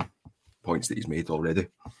repeating points that he's made already.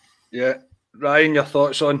 Yeah. Ryan, your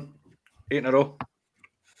thoughts on 8 in a row?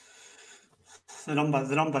 The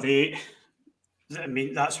number 8, I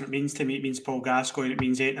mean, that's what it means to me. It means Paul Gascoigne. It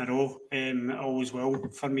means 8 in a row. It always will.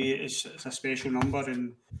 For me, it's a special number,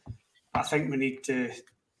 and I think we need to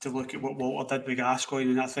look at what Walter did with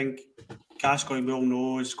Gascoigne. And I think Gascoigne, we all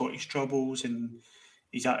know, has got his troubles, and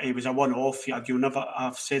he was a one-off. You'll never.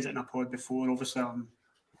 I've said it in a pod before. Obviously, I'm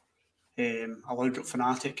a Laudrup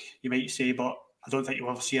fanatic, you might say, but I don't think you'll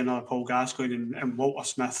ever see another Paul Gascoigne. And Walter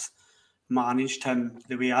Smith managed him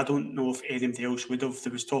the way I don't know if anybody else would have.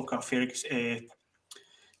 There was talk of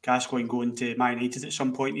Gascoigne going to Man United at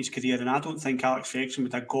some point in his career, and I don't think Alex Ferguson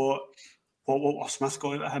would have got what Walter Smith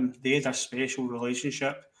got out of him. They had a special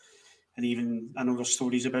relationship, and even I know there's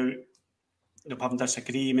stories about them having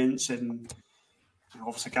disagreements, and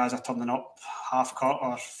obviously guys are turning up half cut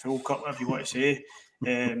or full cut, whatever you want to say.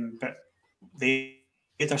 But they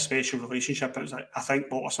had a special relationship. It was like, I think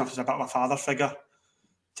Walter Smith is a bit of a father figure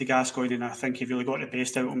to Gascoigne, and I think he really got the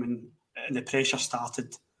best out of him, and the pressure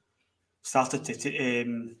started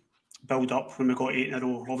to build up when we got 8 in a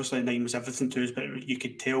row. Obviously 9 was everything to us, but you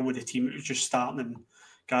could tell with the team it was just starting, and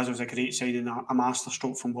Gaz was a great signing, a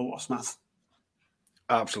masterstroke from Walter Smith.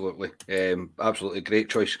 Absolutely great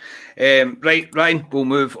choice. Right, Ryan, we'll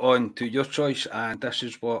move on to your choice, and this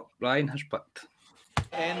is what Ryan has picked.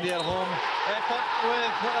 End their home effort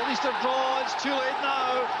with at least a draw. It's too late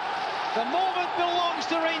now. The moment belongs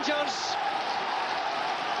to Rangers.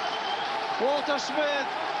 Walter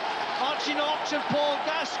Smith, Archie Knox and Paul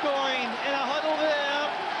Gascoigne in a huddle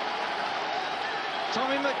there.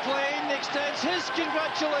 Tommy McLean extends his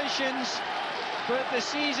congratulations, but the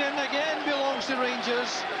season again belongs to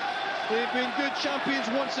Rangers. They've been good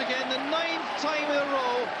champions once again, the 9th time in a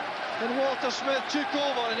row. And Walter Smith took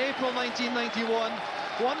over in April 1991,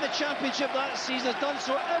 won the championship that season, has done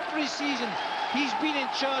so every season he's been in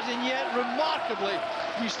charge, and yet, remarkably,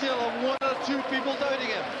 we still have 1 or 2 people doubting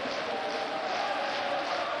him.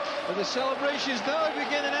 But the celebrations now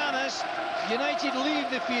begin in earnest. United leave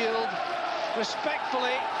the field.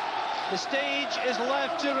 Respectfully, the stage is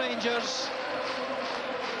left to Rangers.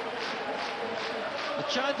 The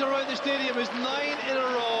chant around the stadium is 9 in a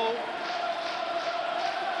row.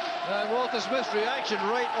 And Walter Smith's reaction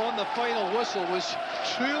right on the final whistle was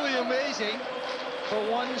truly amazing. For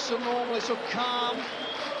one so normally so calm.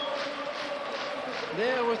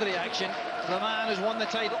 There was the reaction. The man who's won the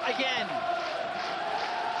title again.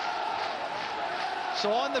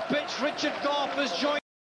 So on the pitch, Richard Gough has joined.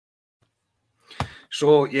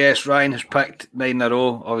 So, yes, Ryan has picked 9 in a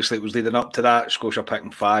row. Obviously, it was leading up to that. Scotia picking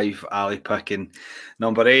 5, Ali picking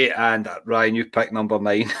number 8, and Ryan, you picked number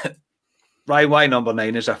 9. Ryan, why number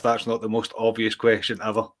 9, as if that's not the most obvious question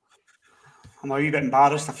ever? I'm a wee bit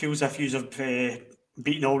embarrassed. I feel as if you have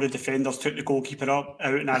beaten all the defenders, took the goalkeeper out,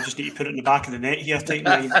 and I just need to put it in the back of the net here, type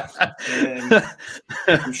 9.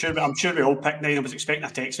 I'm sure we all picked 9. I was expecting a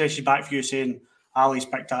text message back for you saying, Ali's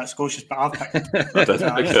picked that, Scotia's, but I've picked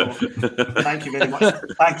that. So thank you very much.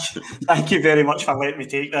 Thank you very much for letting me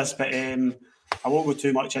take this. But I won't go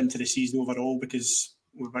too much into the season overall because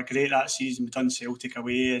we were great that season. We've done Celtic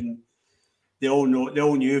away, and they all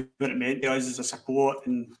knew what it meant to us as a support,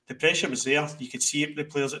 and the pressure was there. You could see it with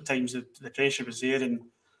the players at times. The pressure was there, and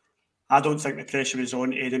I don't think the pressure was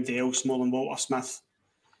on anybody else more than Walter Smith.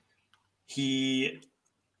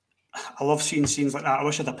 I love seeing scenes like that. I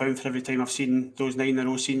wish I had £1 for every time I've seen those 9 in a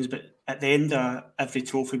row scenes, but at the end of every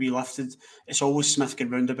trophy we lifted, it's always Smith going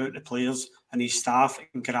round about the players and his staff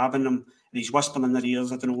and grabbing them, and he's whispering in their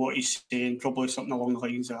ears. I don't know what he's saying, probably something along the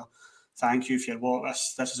lines of, thank you for your work,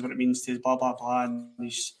 this is what it means to blah, blah, blah. And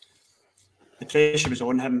the pressure was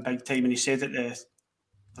on him big time, and he said that there's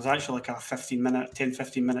actually like a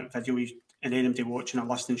 10-15 minute video, and anybody watching or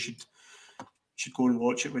listening should go and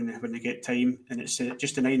watch it when they get time. And it's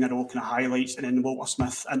just the 9 in a row kind of highlights, and then Walter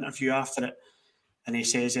Smith interview after it, and he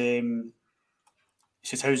says,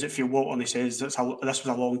 how does it feel, Walter? And he says, this was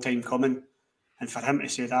a long time coming. And for him to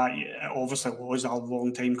say that, it obviously was a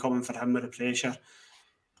long time coming for him with the pressure.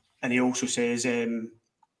 And he also says, they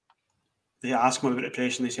asked him about the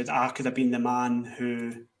pressure, and he said, I could have been the man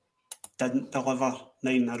who didn't deliver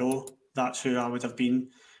 9 in a row. That's who I would have been.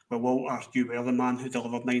 Well, Walter, you were the man who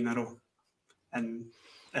delivered 9 in a row. And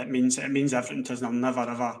it means everything to us, and I'll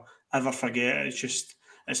never, ever forget it.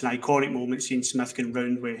 It's an iconic moment seeing Smith going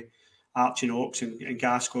round with Archie Knox and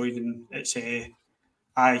Gascoigne, and it's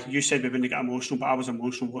you said we wouldn't get emotional, but I was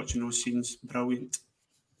emotional watching those scenes. Brilliant.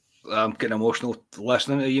 I'm getting emotional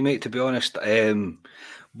listening to you, mate, to be honest.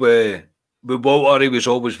 With Walter, he was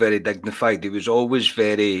always very dignified. He was always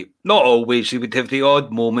very, not always, he would have the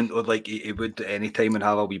odd moment, or like he would at any time and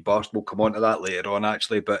have a wee burst. We'll come on to that later on,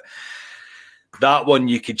 actually, but that one,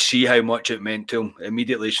 you could see how much it meant to him.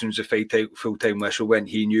 Immediately as soon as the full-time whistle went,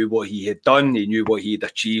 he knew what he had done, he knew what he had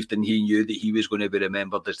achieved, and he knew that he was going to be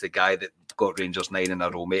remembered as the guy that got Rangers 9 in a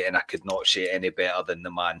row, mate, and I could not say it any better than the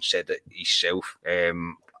man said it himself.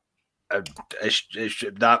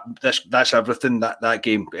 That's everything, that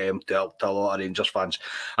game, to a lot of Rangers fans.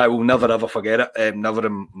 I will never ever forget it. Never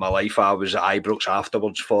in my life. I was at Ibrox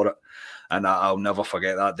afterwards for it, and I'll never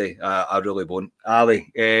forget that day. I really won't.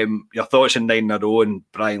 Ali, your thoughts on 9 in a row and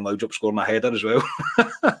Brian Laudrup scoring a header as well?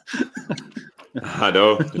 I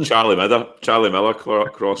know. Charlie Miller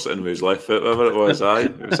crossing with his left foot, whatever it was.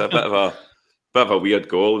 It was a bit of a weird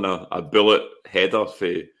goal and a bullet header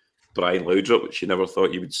for Brian Laudrup, which you never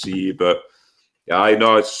thought you would see. But yeah, I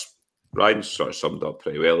know Ryan sort of summed up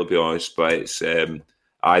pretty well, to be honest. But it's there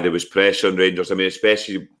was pressure on Rangers. I mean,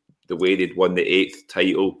 especially the way they'd won the 8th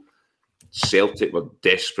title. Celtic were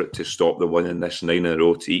desperate to stop the winning this 9 in a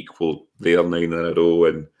row to equal their 9 in a row,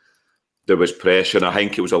 and there was pressure. And I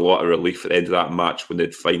think it was a lot of relief at the end of that match when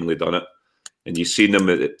they'd finally done it. And you've seen them.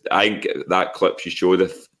 I think that clip you showed,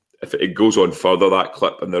 if it goes on further, that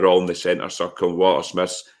clip, and they're all in the centre circle, and Walter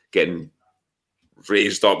Smith's getting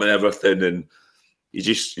raised up and everything, and you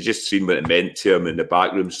just seen what it meant to him, and the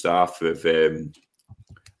backroom staff with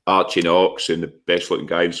Archie Knox and the best looking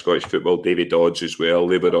guy in Scottish football, Davy Dodds as well.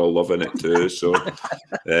 They were all loving it too. So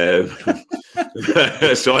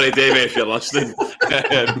sorry, Davy, if you're listening.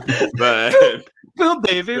 Poor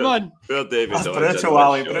Davy, man. Poor Davy Dodds. Brutal,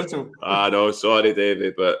 Ali, brutal. I know, sorry,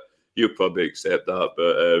 Davy, but you'll probably accept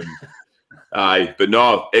that. But but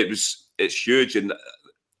no, it's huge, and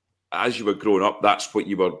as you were growing up, that's what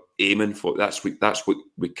you were aiming for. That's what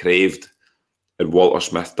we craved, and Walter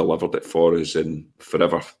Smith delivered it for us, and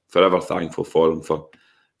forever thankful for him for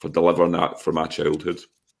delivering that for my childhood.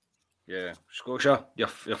 Yeah, Scotia, your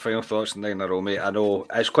final thoughts on 9 in a row, mate. I know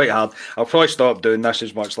it's quite hard. I'll probably stop doing this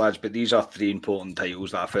as much, lads, but these are 3 important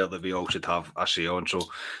titles that I felt that we all should have a say on. So,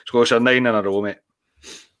 Scotia, 9 in a row, mate.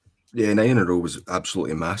 Yeah, 9 in a row was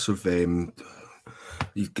absolutely massive. The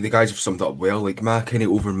guys have summed it up well. Like, my kind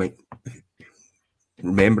of over my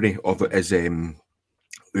memory of it is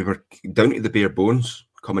we were down to the bare bones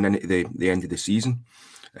coming into the end of the season.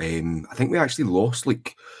 I think we actually lost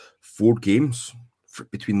like 4 games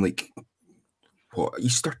between like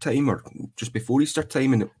Easter time or just before Easter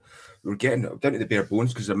time, and we were getting down to the bare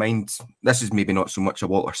bones because this is maybe not so much a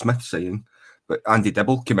Walter Smith signing, but Andy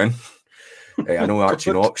Dibble came in. I know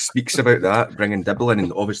Archie Knox speaks about that, bringing Dibble in,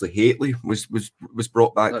 and obviously Haitley was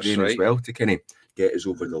brought back then as well to kind of get us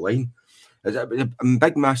over the line. It's a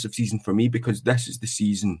big, massive season for me because this is the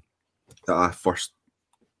season that I first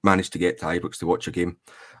managed to get to Ibrox to watch a game.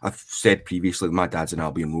 I've said previously my dad's an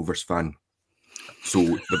Albion Rovers fan, so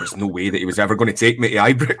there was no way that he was ever going to take me to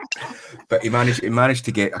Ibrox. But he managed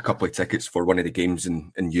to get a couple of tickets for one of the games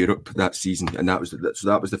in Europe that season, and that was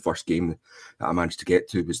the first game that I managed to get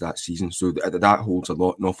to was that season. So that holds an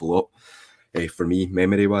awful lot for me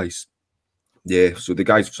memory wise. Yeah, so the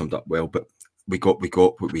guys have summed up well, but we got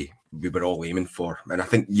what we were all aiming for, and I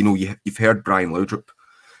think you've heard Brian Laudrup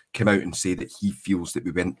come out and say that he feels that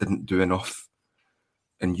we didn't do enough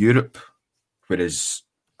in Europe, whereas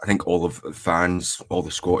I think all of the fans, all the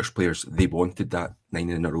Scottish players, they wanted that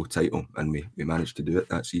 9-in-a-row title, and we managed to do it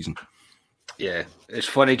that season. Yeah, it's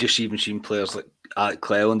funny just even seeing players like Alec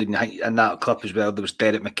Cleland in that clip as well. There was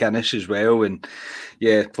Derek McInnes as well, and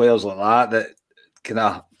yeah, players like that kind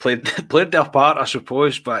of played their part, I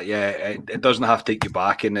suppose. But yeah, it doesn't have to take you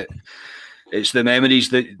back, and it's the memories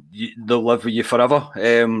that they'll live with you forever.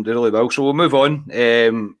 They really will. So we'll move on.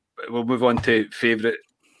 We'll move on to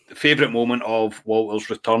favourite moment of Walter's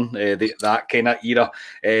return, that kind of era.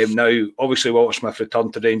 Now, obviously, Walter Smith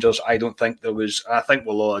returned to Rangers. I don't think there was, I think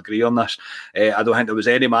we'll all agree on this, I don't think there was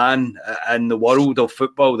any man in the world of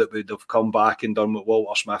football that would have come back and done what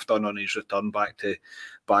Walter Smith done on his return back to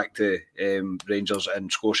Rangers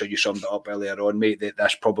and Scotia. You summed it up earlier on, mate, that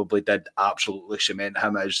this probably did absolutely cement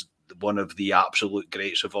him as one of the absolute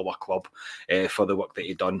greats of our club for the work that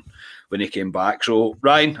he done when he came back. So,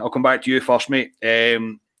 Ryan, I'll come back to you first, mate.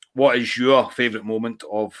 What is your favourite moment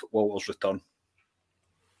of Walter's return?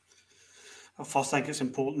 I first think it's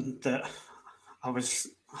important that I was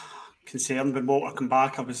concerned when Walter came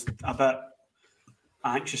back. I was a bit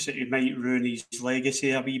anxious that he might ruin his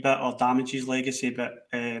legacy a wee bit or damage his legacy, but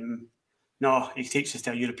no, he takes us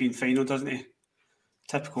to a European final, doesn't he?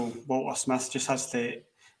 Typical Walter Smith, just has to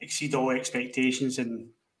exceed all expectations and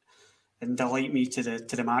delight me to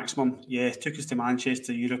the maximum. Yeah, took us to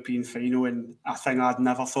Manchester, European final, and a thing I'd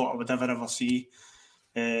never thought I would ever see.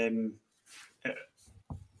 The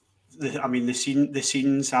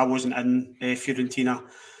scenes, I wasn't in Fiorentina,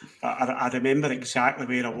 but I remember exactly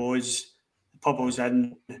where I was. The pub I was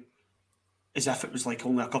in, as if it was like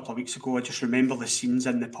only a couple of weeks ago. I just remember the scenes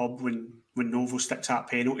in the pub when Novo sticks that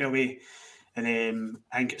penalty away, and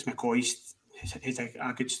I think it's McCoy's. He's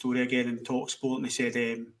a good story again in TalkSport, and he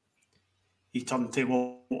said. He turned to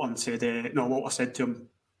Walter and said, Walter said to him,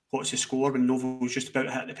 "What's the score?" when Novo was just about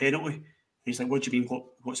to hit the penalty. And he's like, "What do you mean,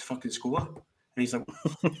 what's the fucking score?" And he's like,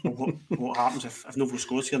 well, what happens if Novo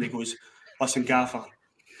scores here? And he goes, "Listen, Gaffer,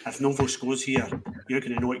 if Novo scores here, you're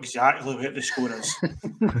going to know exactly what the score is."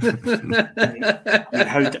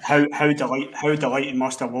 How delighted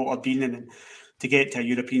must have Walter been to get to a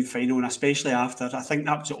European final, and especially after, I think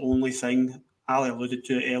that was the only thing, Ali alluded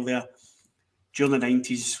to it earlier, during the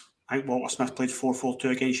 90s, I think Walter Smith played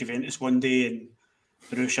 4-4-2 against Juventus one day and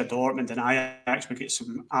Borussia Dortmund and Ajax. We get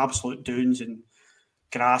some absolute doons and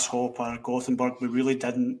Grasshopper, Gothenburg. We really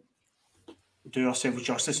didn't do ourselves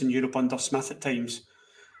justice in Europe under Smith at times.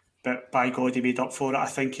 But by God, he made up for it. I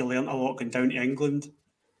think he learnt a lot going down to England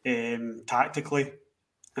tactically.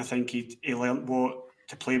 I think he learnt what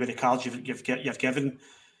to play with the cards you're given.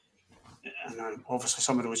 And obviously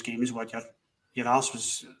some of those games where your arse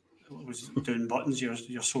was doing buttons,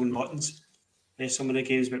 you're sewing buttons. Some of the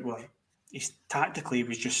games, but tactically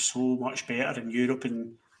was just so much better in Europe,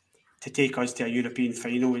 and to take us to a European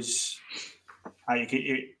final is, I'm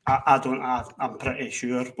pretty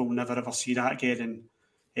sure we'll never ever see that again.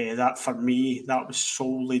 And that for me, that was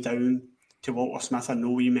solely down to Walter Smith. I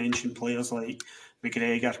know we mentioned players like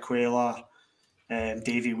McGregor, Queller,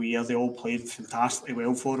 Davy Weir. They all played fantastically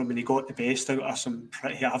well for him, and he got the best out of some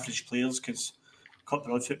pretty average players because Kurt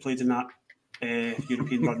Broadfoot played in that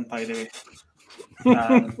European run, by the way.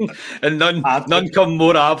 And none come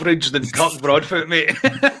more average than Kurt Broadfoot, mate.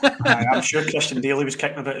 I'm sure Christian Daly was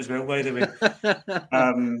kicking a bit as well, by the way.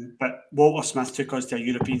 But Walter Smith took us to a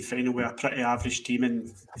European final with a pretty average team, and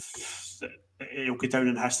he'll go down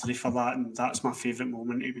in history for that, and that's my favourite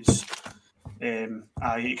moment. It was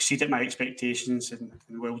I exceeded my expectations, and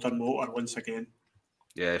well done, Walter, once again.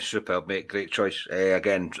 Yeah, superb, mate. Great choice.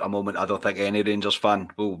 Again, a moment I don't think any Rangers fan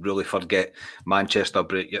will really forget. Manchester,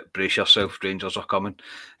 brace yourself, Rangers are coming.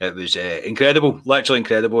 It was incredible, literally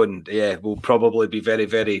incredible. And yeah, we'll probably be very,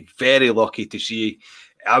 very, very lucky to see,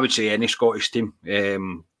 I would say, any Scottish team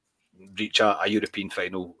reach a European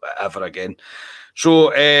final ever again.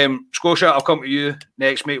 So, Scotia, I'll come to you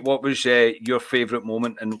next, mate. What was your favourite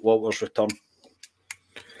moment in Walter's return?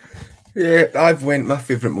 Yeah, my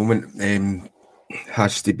favourite moment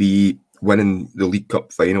has to be winning the League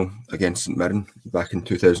Cup final against St Mirren back in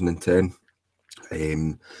 2010.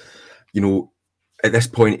 At this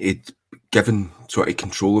point, he'd given sort of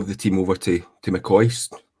control of the team over to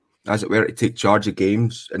McCoist, as it were, to take charge of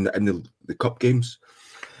games in the cup games.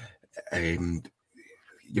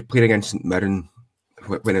 You're playing against St Mirren.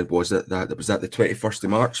 When it was that was at the 21st of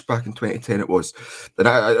March back in 2010 it was. And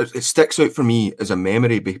it sticks out for me as a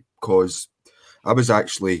memory because I was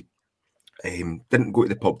actually didn't go to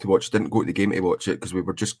the pub to watch, didn't go to the game to watch it because we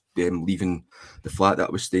were just leaving the flat that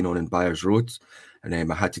I was staying on in Byers Road, and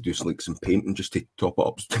I had to do some painting just to top it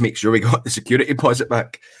up to make sure we got the security deposit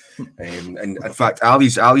back. And in fact,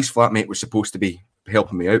 Ali's flatmate was supposed to be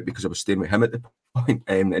helping me out because I was staying with him at the point,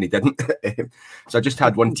 and he didn't. So I just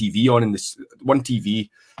had one TV on, and this one TV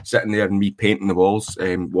sitting there and me painting the walls,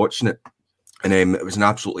 watching it, and it was an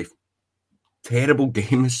absolutely terrible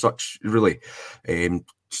game as such, really.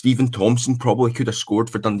 Stephen Thompson probably could have scored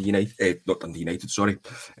for St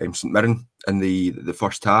Mirren in the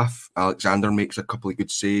first half. Alexander makes a couple of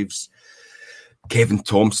good saves. Kevin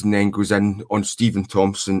Thompson then goes in on Stephen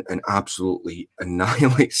Thompson and absolutely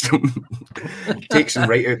annihilates him. Takes him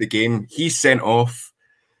right out of the game. He's sent off.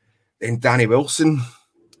 Then Danny Wilson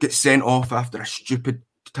gets sent off after a stupid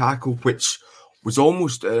tackle, which was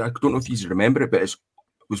almost, I don't know if you remember it, but it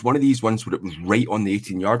was one of these ones where it was right on the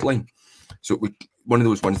 18-yard line. So it was one of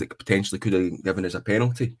those ones that potentially could have given us a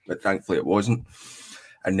penalty, but thankfully it wasn't.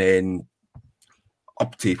 And then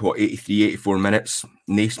up to 83, 84 minutes,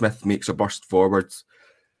 Naismith makes a burst forward,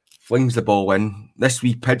 flings the ball in. This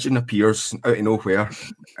wee pigeon appears out of nowhere,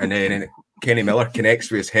 and then Kenny Miller connects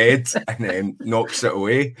with his head and then knocks it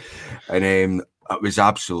away. And it was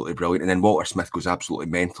absolutely brilliant. And then Walter Smith goes absolutely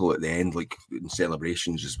mental at the end, like in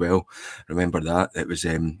celebrations as well. Remember that? It was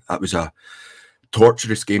that was a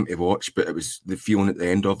torturous game to watch, but it was the feeling at the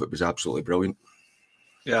end of it was absolutely brilliant.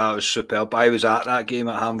 Yeah, it was superb. I was at that game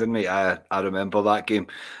at Hampden, mate. I remember that game.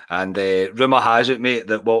 And rumour has it, mate,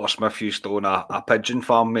 that Walter Smith used to own a pigeon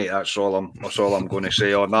farm, mate. That's all I'm going to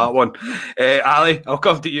say on that one. Ali, I'll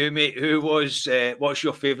come to you, mate. What's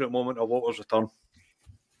your favourite moment of Walter's return?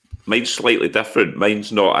 Mine's slightly different.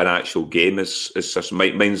 Mine's not an actual game.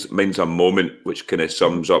 Mine's a moment which kind of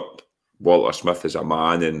sums up Walter Smith as a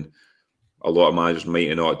man, and a lot of managers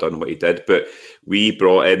might not have done what he did. But we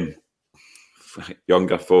brought in,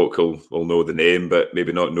 younger folk will know the name, but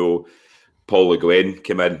maybe not know, Paul Le Guen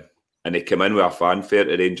came in, and he came in with a fanfare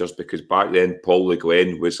to Rangers because back then Paul Le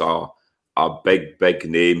Guen was a big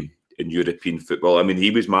name in European football. I mean,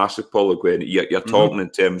 he was massive, Paul Le Guen. You're talking in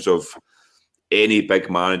terms of any big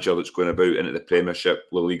manager that's going about into the Premiership,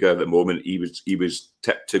 La Liga at the moment. He was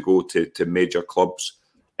tipped to go to major clubs,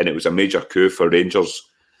 and it was a major coup for Rangers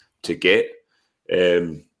to get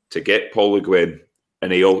Paul Le Guen.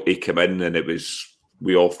 And he came in, and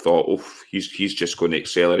we all thought, oh, he's just going to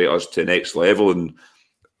accelerate us to the next level. And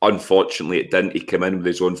unfortunately, it didn't. He came in with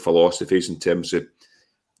his own philosophies in terms of,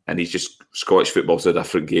 and he's just, Scottish football's a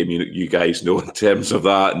different game, you guys know, in terms of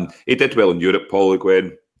that. And he did well in Europe, Paul Le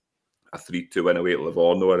Guen. A 3-2 win away at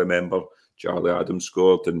Livorno, I remember. Charlie Adams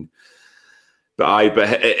scored. But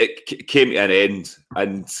it came to an end.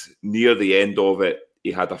 And near the end of it,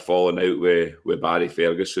 he had a falling out with Barry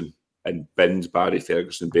Ferguson, and binned Barry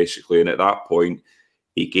Ferguson basically. And at that point,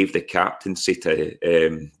 he gave the captaincy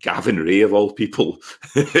to Gavin Ray, of all people,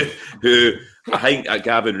 who I think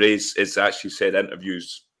Gavin Ray's has actually said in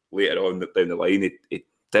interviews later on down the line, he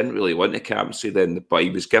didn't really want the captaincy then, but he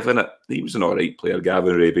was given it. He was an all right player,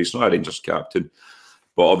 Gavin Ray, but he's not a Rangers captain.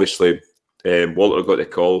 But obviously, Walter got the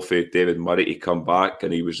call for David Murray to come back,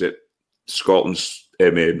 and he was at Scotland's,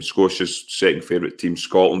 Scotia's second favourite team,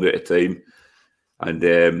 Scotland at the time.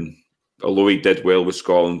 And although he did well with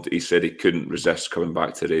Scotland, he said he couldn't resist coming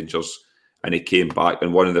back to Rangers, and he came back.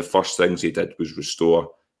 And one of the first things he did was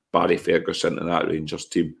restore Barry Ferguson to that Rangers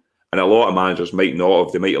team. And a lot of managers might not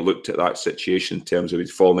have. They might have looked at that situation in terms of he'd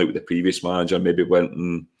fallen out with the previous manager, maybe went,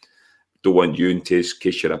 don't want you in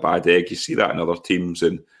case you're a bad egg. You see that in other teams.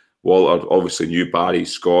 And Walter obviously knew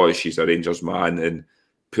Barry's Scottish, he's a Rangers man, and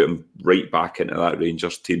put him right back into that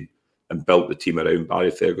Rangers team and built the team around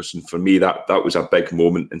Barry Ferguson. For me, that was a big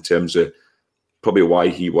moment in terms of probably why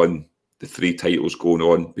he won the 3 titles going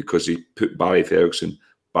on because he put Barry Ferguson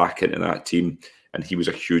back into that team, and he was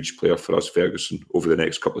a huge player for us, Ferguson, over the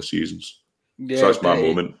next couple of seasons. Yeah, so that's my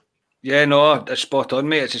moment. Yeah, no, that's spot on,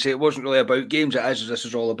 mate. As I say, it wasn't really about games. This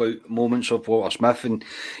is all about moments of Walter Smith, and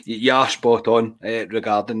you are spot on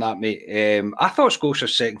regarding that, mate. I thought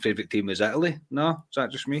Scotia's second favourite team was Italy. No, is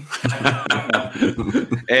that just me?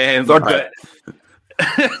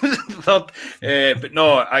 Third, but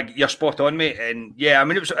no, you're spot on, mate. And yeah, I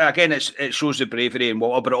mean, it shows the bravery in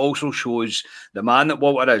Walter, but it also shows the man that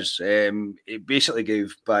Walter is. It basically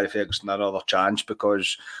gave Barry Ferguson another chance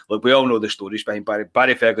because, look, we all know the stories behind Barry.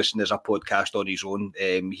 Barry Ferguson is a podcast on his own.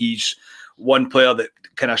 He's one player that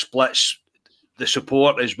kind of splits the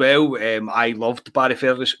support as well. I loved Barry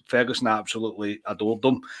Ferguson. I absolutely adored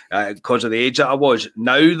him because of the age that I was.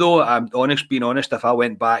 Now, though, I'm being honest, if I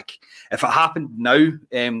went back, if it happened now,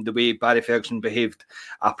 the way Barry Ferguson behaved,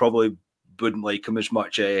 I probably wouldn't like him as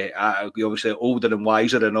much. Obviously older and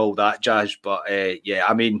wiser and all that jazz. But yeah,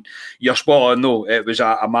 I mean, you're spot on though. It was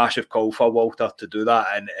a massive call for Walter to do that,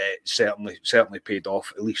 and it certainly paid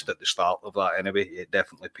off, at least at the start of that anyway. It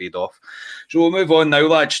definitely paid off. So we'll move on now,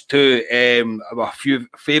 lads, to a few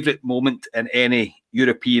favourite moment in any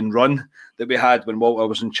European run that we had when Walter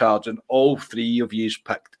was in charge, and all 3 of you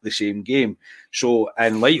picked the same game. So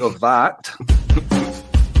in light of that...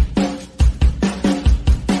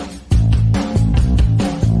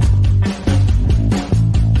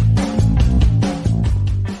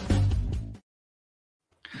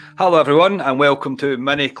 Hello everyone and welcome to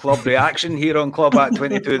Mini Club Reaction here on Club at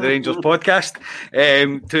 22 the Rangers podcast.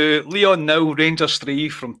 To Leon 0, Rangers 3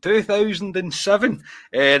 from 2007.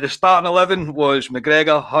 The starting 11 was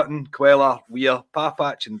McGregor, Hutton, Queller, Weir,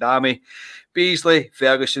 Papac and Dami, Beasley,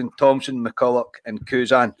 Ferguson, Thompson, McCulloch and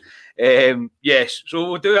Kuzan. Yes,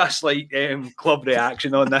 so we'll do a slight club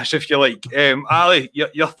reaction on this if you like. Ali,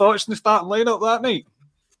 your thoughts on the starting lineup that night?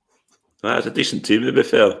 That's a decent team to be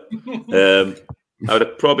fair. I would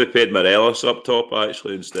have probably paid Morelos up top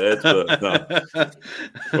actually instead, but no,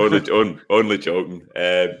 only joking.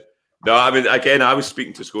 No, I mean, again, I was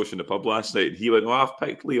speaking to Scotia in the pub last night, and he went, "I've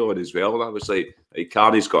picked Leon as well," and I was like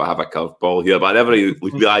Carney's got to have a curveball here, but I never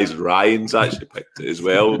realised Ryan's actually picked it as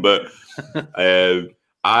well. But I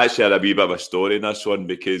actually had a wee bit of a story in this one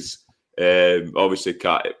because obviously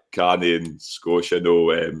Carney and Scotia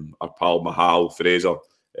know our pal Mahal Fraser.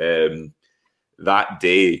 That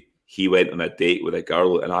day, he went on a date with a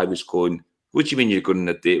girl, and I was going, "What do you mean you're going on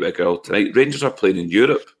a date with a girl tonight? Rangers are playing in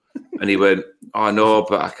Europe." And he went, "Oh no,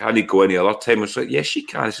 but I can't go any other time." I was like, "Yes, you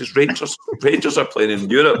can." He says, Rangers are playing in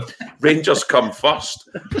Europe. Rangers come first."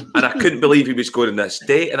 And I couldn't believe he was going on this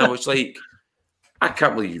date. And I was like, "I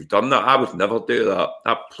can't believe you've done that. I would never do that.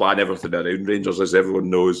 I plan everything around Rangers, as everyone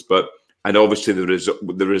knows." And obviously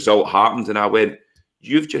the result happened, and I went,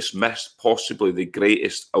 "You've just missed possibly the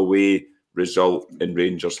greatest away result in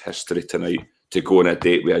Rangers history tonight, to go on a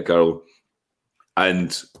date with a girl."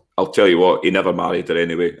 And I'll tell you what, he never married her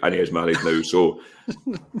anyway, and he is married now, so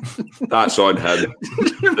that's on him.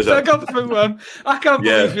 I can't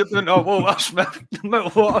believe you're doing a Walter Smith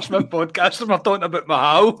podcast and we're talking about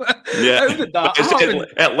Mahal. Yeah, how did that happen?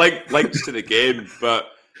 It links to the game, but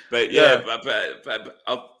yeah. But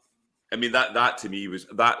I mean that to me was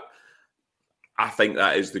that. I think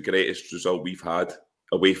that is the greatest result we've had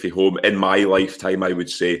away from home in my lifetime, I would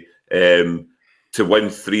say. To win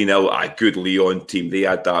 3-0, a good Leon team. They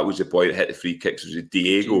had that. Was the boy that hit the free kicks? Was it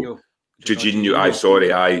Diego? Jorginho.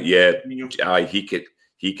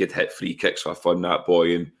 He could hit free kicks for fun, that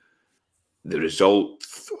boy. And the result,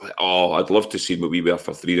 I'd love to see what we were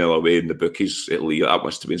for 3-0 away in the bookies at Leon. That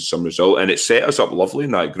must have been some result. And it set us up lovely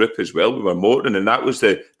in that group as well. We were motoring, and that was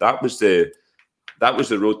the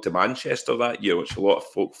road to Manchester that year, which a lot of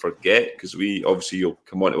folk forget, because you'll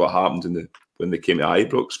come on to what happened when they came to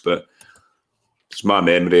Ibrox, but it's my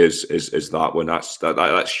memory is that one. That's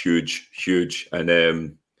huge,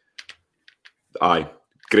 and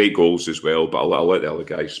great goals as well. But I'll let the other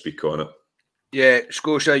guys speak on it. Yeah,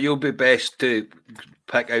 Scotia, you'll be best to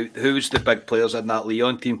pick out who's the big players in that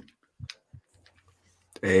Leon team.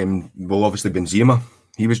 Well, obviously Benzema.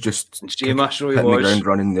 He was just hitting the ground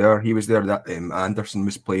running there. He was there. That Anderson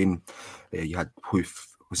was playing. You had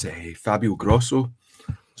Fabio Grosso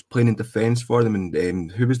was playing in defence for them,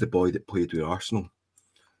 and who was the boy that played with Arsenal?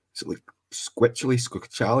 Is it like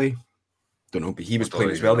Squicciali? Don't know, but he was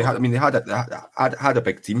playing as well. They had a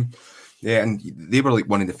big team, yeah, and they were like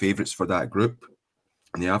one of the favourites for that group.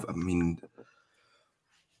 And yeah, I mean,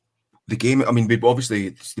 the game. I mean, the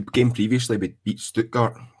game previously we beat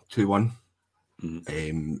Stuttgart 2-1.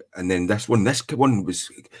 Mm-hmm. And then this one was,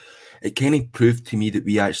 it kind of proved to me that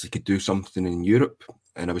we actually could do something in Europe.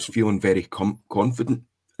 and I was feeling very confident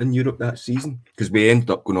in Europe that season, because we ended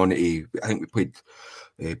up going on to, I think we played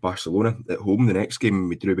Barcelona at home the next game, and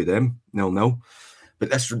we drew with them 0-0. But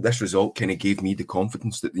this result kind of gave me the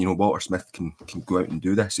confidence that, you know, Walter Smith can go out and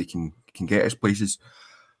do this. He can get us places.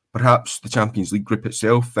 Perhaps the Champions League group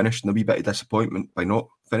itself finished in a wee bit of disappointment by not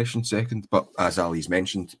finishing second. But as Ali's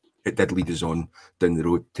mentioned, it did lead us on down the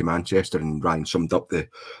road to Manchester, and Ryan summed up that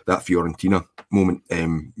Fiorentina moment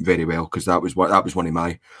very well, because that was one of my,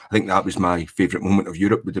 I think that was my favourite moment of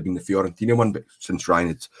Europe, would have been the Fiorentina one. But since Ryan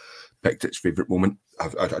had picked its favourite moment,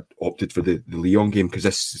 I'd opted for the Lyon game, because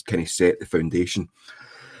this kind of set the foundation.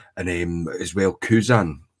 And as well,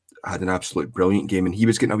 Kuzan had an absolute brilliant game, and he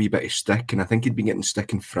was getting a wee bit of stick, and I think he'd been getting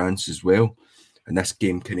stick in France as well. And this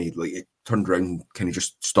game kind of like it turned around and kind of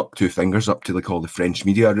just stuck two fingers up to like all the French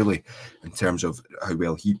media, really, in terms of how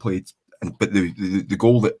well he played. But the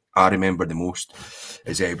goal that I remember the most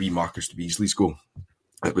is wee Marcus Beasley's goal.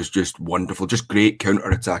 It was just wonderful, just great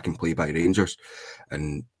counter-attacking play by Rangers,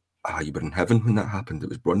 and you were in heaven when that happened. It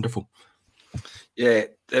was wonderful. Yeah,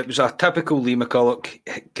 it was a typical Lee McCulloch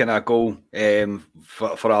kind of goal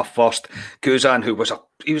for our first. Kuzan, who was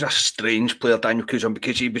a strange player, Daniel Kuzan,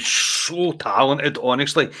 because he was so talented,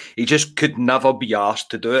 honestly. He just could never be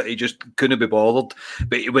asked to do it. He just couldn't be bothered.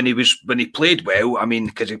 But when he played well, I mean,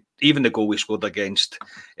 because even the goal we scored against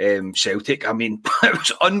Celtic, I mean, it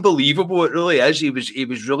was unbelievable. It really is. He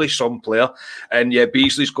was really some player. And yeah,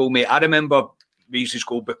 Beasley's goal, mate. I remember Beasley's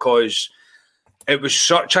goal because it was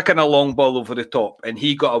such a kind of long ball over the top, and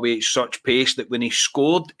he got away at such pace that when he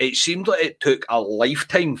scored, it seemed like it took a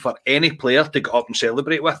lifetime for any player to get up and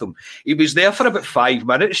celebrate with him. He was there for about 5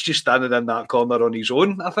 minutes, just standing in that corner on his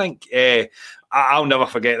own, I think. I'll never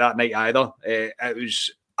forget that night either. It was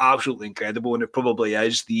absolutely incredible, and it probably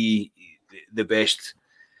is the best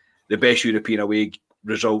European away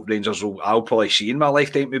result Rangers I'll probably see in my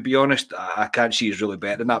lifetime, to be honest. I can't see it's really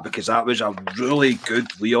better than that, because that was a really good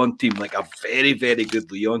Lyon team, like a very, very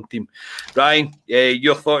good Lyon team. Ryan,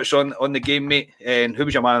 your thoughts on the game, mate? And who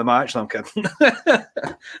was your man of the match? No, I'm kidding.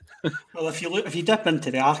 Well, if you dip into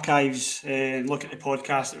the archives and look at the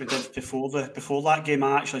podcast that we did before that game,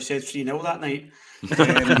 I actually said 3-0 that night.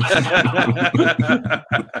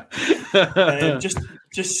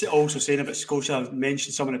 Just also saying about Scotia, I've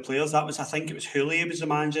mentioned some of the players. I think it was Hooley was the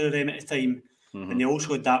manager of them at the time, and they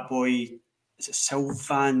also had that boy, is it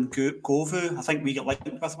Sylvain Govou? I think we got linked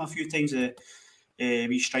with him a few times,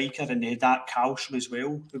 wee striker, and they had that Karlsson as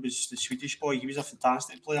well, who was the Swedish boy. He was a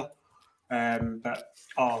fantastic player. But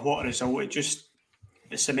what a result!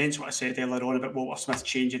 It cements what I said earlier on about Walter Smith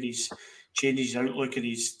changing his outlook and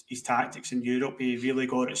his tactics in Europe. He really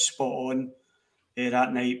got it spot on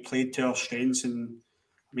that night, played to our strengths. And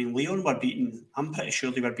I mean, Lyon were beaten, I'm pretty sure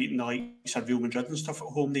they were beating the likes of Real Madrid and stuff at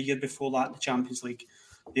home the year before that in the Champions League.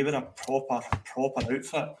 They were a proper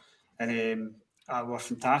outfit, and were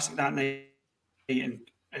fantastic that night. And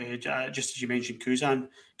just as you mentioned, Kuzan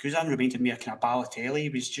reminded me of kind of Balotelli. He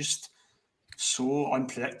was just so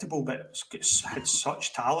unpredictable, but had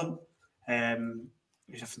such talent.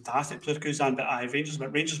 He was a fantastic player, Kuzan. But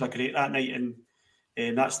Rangers were great that night,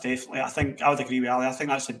 and that's definitely, I think I would agree with Ali. I think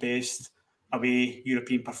that's the best away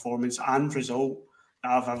European performance and result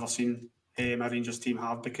that I've ever seen a Rangers team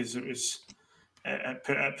have, because it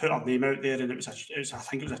put our name out there, and it was I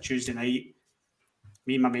think it was a Tuesday night.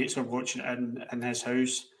 Me and my mates were watching it in his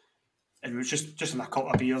house, and it was just in a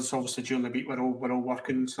couple of beers. Obviously during the week we're all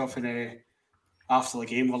working and stuff, and after the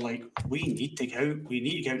game we're like, we need to go out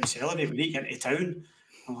and celebrate. We need to get into town.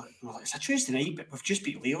 I'm like, it's a Tuesday night, but we've just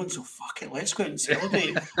beat Lyon, so fuck it, let's go out and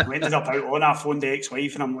celebrate. We ended up out on. I phoned the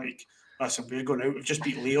ex-wife, and I'm like, listen, we're going out. We've just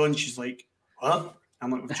beat Lyon. She's like, what?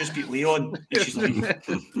 I'm like, we've just beat Lyon. And she's like,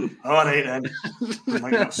 all right then. I'm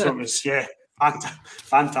like, so it was,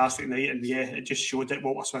 fantastic night, and it just showed that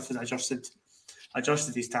Walter Smith had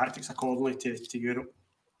adjusted his tactics accordingly to Europe.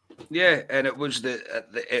 Yeah, and it was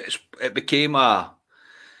it became a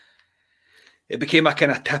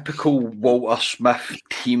kind of typical Walter Smith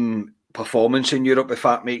team performance in Europe, if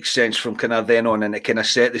that makes sense, from kind of then on, and it kind of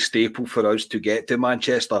set the staple for us to get to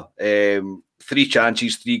Manchester. 3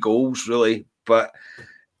 chances, 3 goals, really, but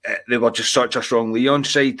they were just such a strong Lyon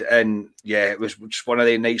side, and it was just one of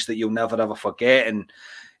the nights that you'll never ever forget. And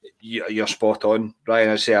you're spot on,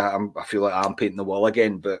 Ryan. I feel like I'm painting the wall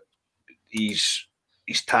again, but his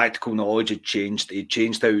tactical knowledge had changed. He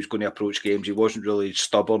changed how he was going to approach games. He wasn't really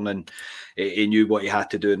stubborn, and he knew what he had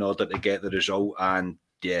to do in order to get the result. And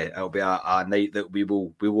it'll be a night that we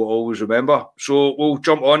will always remember. So we'll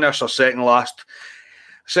jump on this, our second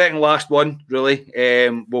last one, really.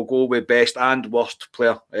 We'll go with best and worst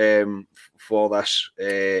player for this.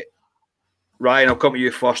 Ryan, I'll come to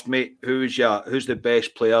you first, mate. Who's the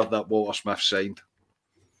best player that Walter Smith signed?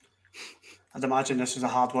 I'd imagine this is a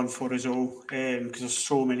hard one for us all because there's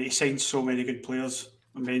so many. He signed so many good players.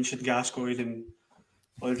 I mentioned Gascoigne and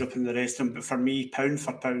Laudrup and the rest of them, but for me, pound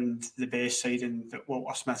for pound, the best signing that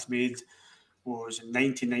Walter Smith made was in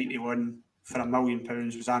 1991 for £1 million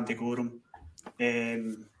was Andy Gorham.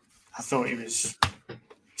 I thought he was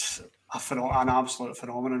an absolute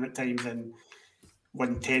phenomenon at times and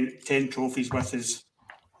won 10 trophies with us.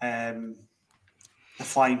 The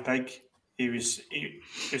Flying Pig. It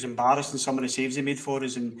was embarrassing some of the saves he made for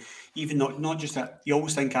us, and even not just that. You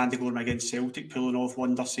always think Andy Gorham against Celtic pulling off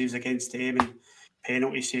wonder saves against them and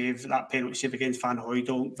penalty save against Van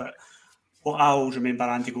Hooydonk. But what I always remember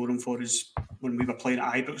Andy Gorham for is when we were playing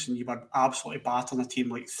at Ibrox and you were absolutely battering a team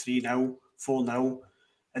like 3-0, 4-0,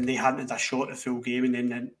 and they hadn't had a shot the full game, and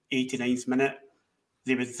then in the 89th minute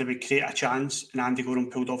they would create a chance and Andy Gorham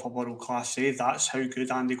pulled off a world-class save. That's how good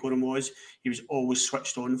Andy Gorham was. He was always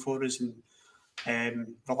switched on for us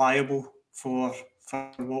and reliable for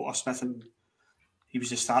Walter Smith, and he was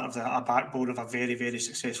the start of a backbone of a very, very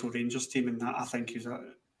successful Rangers team, and that I think is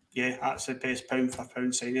that's the best pound for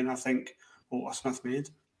pound signing I think Walter Smith made.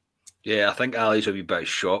 Yeah, I think Ali's a wee bit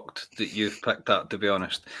shocked that you've picked that, to be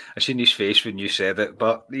honest. I seen his face when you said it,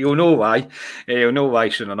 but you'll know why. You'll know why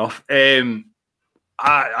soon enough.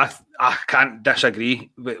 I can't disagree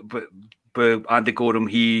with Andy Gorham.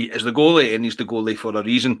 He is the goalie and he's the goalie for a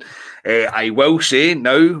reason. I will say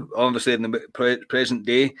now, obviously in the present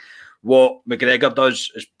day, what McGregor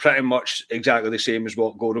does is pretty much exactly the same as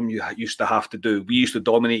what Gorham used to have to do. We used to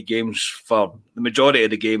dominate games for the majority of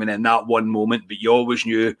the game and in that one moment, but you always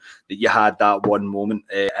knew that you had that one moment.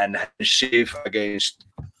 And his save against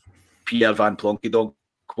Pierre Van Plonkedonk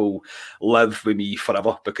will live with me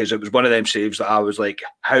forever because it was one of them saves that I was like,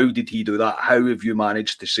 how did he do that? How have you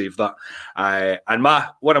managed to save that? And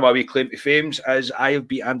one of my wee claim to fame is I have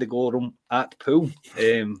beat Andy Gorham at pool.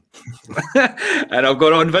 And I've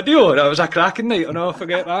got on video. That was a cracking night. I'll never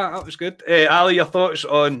forget that. That was good. Ali, your thoughts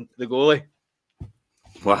on the goalie?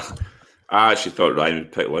 Well, I actually thought Ryan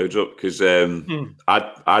would pick Laudrup because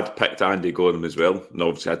I'd picked Andy Gorham as well, and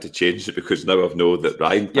obviously had to change it because now I've known that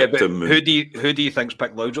Ryan picked him. Who do you think's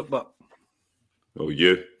picked Laudrup? But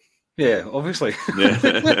you. Yeah, obviously.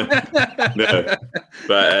 No.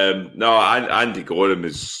 But Andy Gorham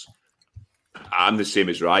is. I'm the same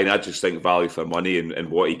as Ryan. I just think value for money and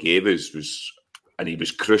what he gave us was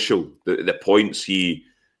crucial. The points he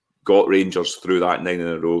got Rangers through that 9 in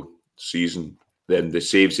a row season. Then the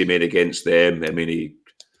saves he made against them, I mean,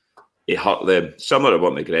 he hurt them. Similar to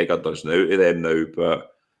what McGregor does now to them now,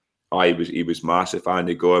 but he was massive,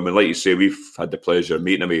 Andy Gorham. And like you say, we've had the pleasure of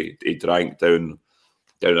meeting him. He drank down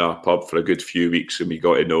our pub for a good few weeks and we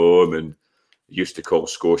got to know him, and he used to call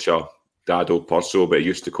Scotia Dado Purcell, but he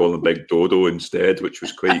used to call him Big Dodo instead, which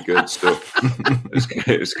was quite good. So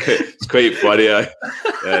it's quite funny.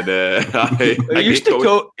 He used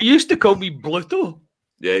to call me Bluto.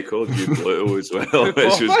 Yeah, he called you Pluto as well,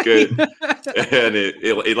 which was good. And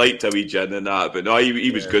he liked a wee gin and that. But no,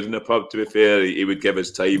 he was good in the pub, to be fair. He would give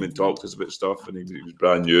us time and talk to us about stuff, and he was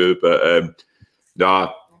brand new. But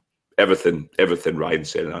everything Ryan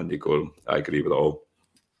said and Andy Gorham, I agree with it all.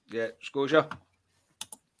 Yeah, Scotia?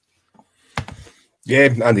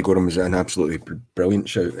 Yeah, Andy Gorham was an absolutely brilliant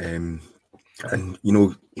shout. And, you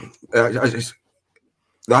know,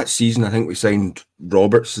 that season, I think we signed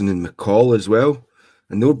Robertson and McCall as well.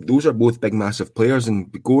 And those are both big, massive players.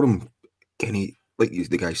 And Gorham, like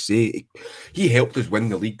the guys say, he helped us win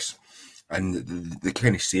the leagues. And the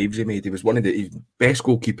kind of saves he made, he was one of the best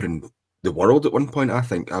goalkeeper in the world at one point,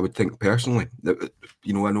 I would think personally.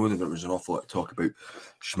 You know, I know that there was an awful lot of talk about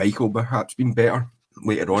Schmeichel perhaps being better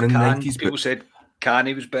later on in the 90s. People said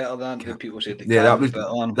Canny was better than people said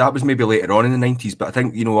that was maybe later on in the 90s. But I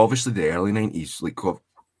think, you know, obviously the early 90s, like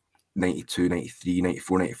 92, 93,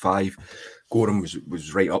 94, 95, Gorham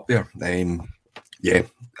was right up there. Yeah,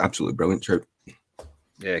 absolutely brilliant shout.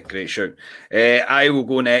 Yeah, great shout. I will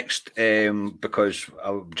go next because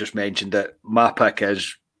I just mentioned it. My pick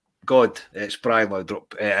is it's Brian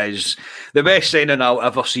Laudrup. It is the best signing I'll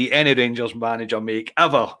ever see any Rangers manager make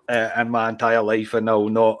ever in my entire life, and I'll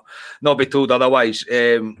not be told otherwise.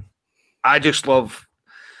 I just love,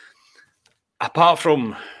 apart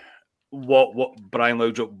from what Brian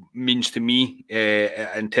Laudrup means to me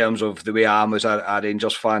in terms of the way I am as a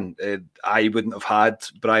Rangers fan, I wouldn't have had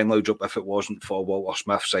Brian Laudrup if it wasn't for Walter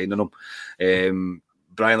Smith signing him.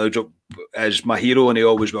 Brian Laudrup is my hero and he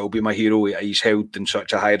always will be my hero. He's held in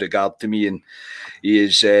such a high regard to me, and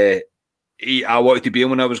he I wanted to be him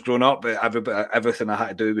when I was growing up, but everything I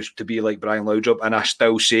had to do was to be like Brian Laudrup. And I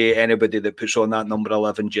still say anybody that puts on that number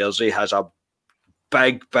 11 jersey has a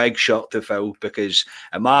big shirt to fill, because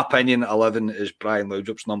in my opinion 11 is Brian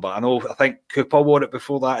Laudrup's number. I think Cooper wore it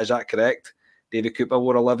before that. Is that correct? David Cooper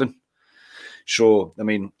wore 11. So, I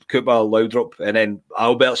mean, Cooper, Laudrup, and then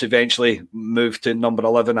Alberts eventually moved to number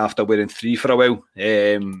 11 after wearing 3 for a while.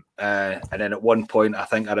 And then at one point, I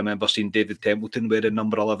think I remember seeing David Templeton wearing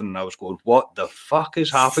number 11, and I was going, what the fuck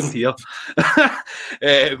has happened here?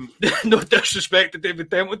 No disrespect to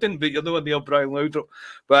David Templeton, but you're nowhere near Brian Laudrup.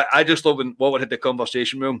 But I just love when Walter had the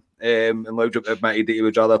conversation with him, and Laudrup admitted that he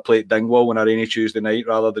would rather play at Dingwall on a rainy Tuesday night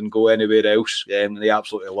rather than go anywhere else. And they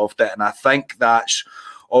absolutely loved it. And I think that's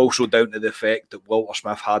also down to the effect that Walter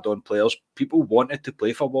Smith had on players. People wanted to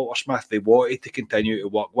play for Walter Smith. They wanted to continue to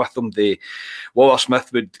work with them. Walter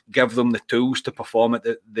Smith would give them the tools to perform at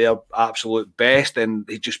their absolute best, and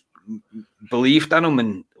he just believed in them,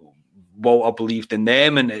 and Walter believed in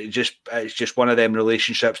them, and it's just one of them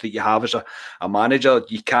relationships that you have as a manager.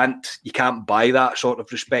 You can't buy that sort of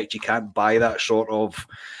respect. You can't buy that sort of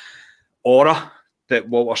aura that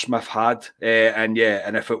Walter Smith had. And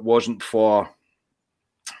if it wasn't for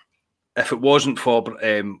Walter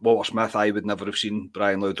Smith, I would never have seen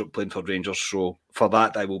Brian Laudrup playing for Rangers. So for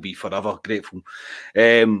that, I will be forever grateful.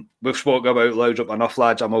 We've spoken about Laudrup enough,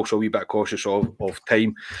 lads. I'm also a wee bit cautious of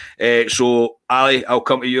time. So, Ali, I'll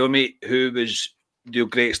come to you, mate. Who was your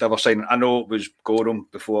greatest ever signing? I know it was Gorham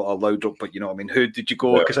before Laudrup, but you know what I mean. Who did you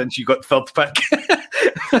go since you got third pick?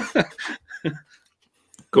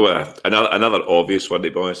 Go on. Another obvious one,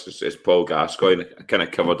 to be honest, is Paul Gascoigne. I kind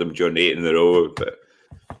of covered him during 8 in a row, but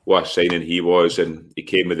what a signing he was, and he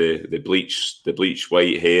came with the bleached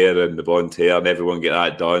white hair and the blonde hair, and everyone get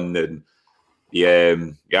that done. And he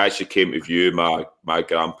actually came to view my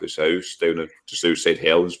grandpa's house down just outside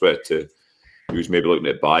Helensburgh. He was maybe looking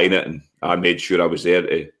at buying it, and I made sure I was there.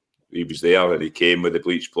 He was there, and he came with the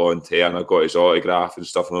bleached blonde hair, and I got his autograph and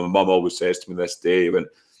stuff. And my mum always says to me this day, he went,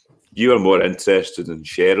 "You were more interested in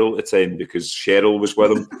Cheryl at the time, because Cheryl was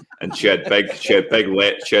with him, and she had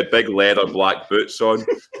big leather black boots on."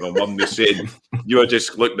 My mum was saying, "You were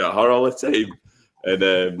just looking at her all the time."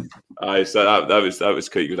 And so that was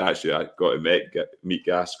quite good. Actually, I got to meet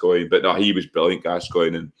Gascoigne, but no, he was brilliant,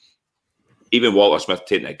 Gascoigne. And even Walter Smith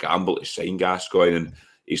taking a gamble to sign Gascoigne, and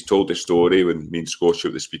he's told the story when me and Scotia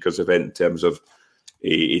at the speakers event in terms of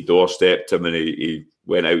he doorstepped him, and he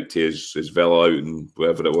went out to his villa out in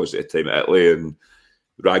wherever it was at the time, Italy, and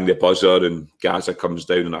rang the buzzer, and Gaza comes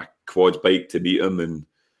down on a quad bike to meet him and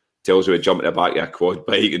tells him to jump in the back of a quad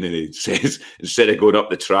bike, and then he says, instead of going up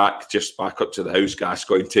the track, just back up to the house,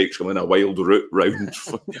 Gascoigne takes him in a wild route round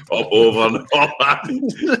up over and all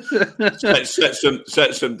that.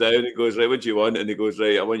 Sits him down and goes, "Right, what do you want?" And he goes,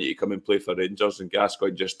 "Right, I want you to come and play for Rangers." And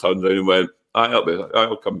Gascoigne just turned around and went,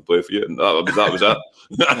 I'll come and play for you. And that was it.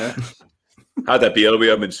 Yeah. Had a beer with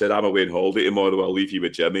him and said, "I'm away on holiday tomorrow, I'll leave you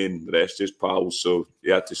with Jimmy and the rest of his pals." So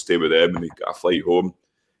he had to stay with them, and he got a flight home.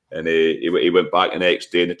 And he went back the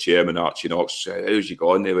next day, and the chairman, Archie Knox, said, "How's you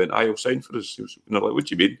gone?" He went, "I'll sign for us." He was like, "What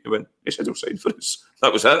do you mean?" He said, "He'll sign for us."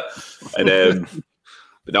 That was it. And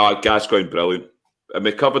but no, Gascoigne, brilliant. And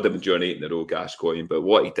we covered him during 8 in a row, Gascoigne, but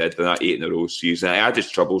what he did in that 8 in a row season, I had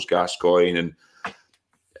his troubles, Gascoigne,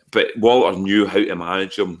 but Walter knew how to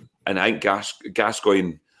manage him. And I think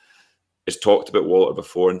Gascoigne has talked about Walter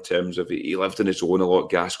before in terms of he lived on his own a lot.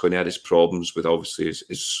 Gascoigne had his problems with obviously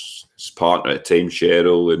his partner at the time,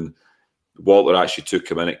 Cheryl, and Walter actually took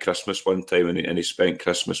him in at Christmas one time, and he spent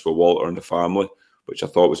Christmas with Walter and the family, which I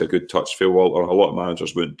thought was a good touch for Walter. A lot of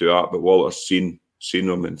managers wouldn't do that, but Walter's seen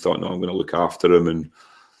him and thought, "No, I'm going to look after him." And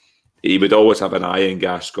he would always have an eye on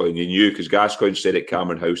Gascoigne. He knew, because Gascoigne stayed at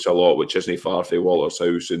Cameron House a lot, which isn't far from Walter's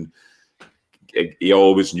house, and he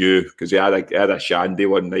always knew, because he had a shandy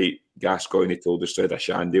one night. Gascoigne, he told us, had a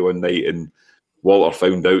shandy one night, and Walter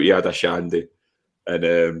found out he had a shandy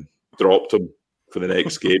and dropped him for the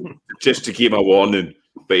next game just to give him a warning.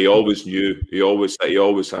 But he always knew. He always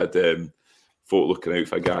had folk looking out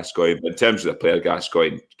for Gascoigne. But in terms of the player,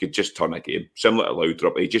 Gascoigne could just turn a game, similar to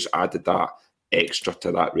Laudrup. He just added that extra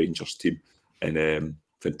to that Rangers team, and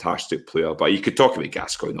fantastic player. But you could talk about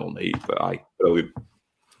Gascoigne all night. But brilliant.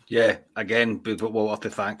 Yeah, again, Walter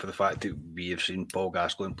to thank for the fact that we have seen Paul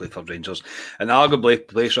Gascoigne play for Rangers and arguably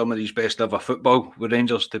play some of his best ever football with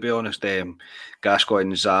Rangers, to be honest.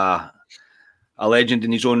 Gascoigne's a legend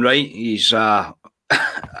in his own right. He's again,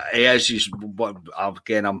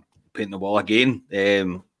 I'm painting the wall again.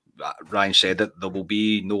 Ryan said it, there will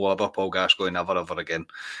be no other Paul Gascoigne ever again.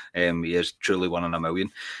 He is truly one in a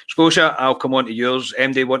million. Scotia, I'll come on to yours.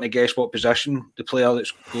 MD, want to guess what position the player that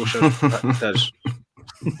Scotia does?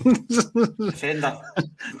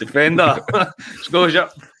 Defender.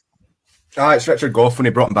 Scotia. It's Richard Gough when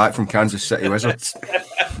he brought him back from Kansas City Wizards.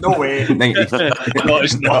 No way. 90s. No,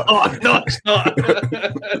 it's not. No, it's not.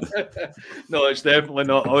 No, it's definitely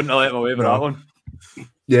not. I wouldn't let him away with that one.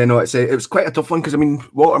 Yeah, no, it was quite a tough one because, I mean,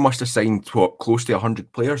 Walter must have signed, close to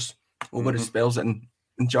 100 players over his spells in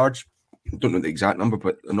charge. I don't know the exact number,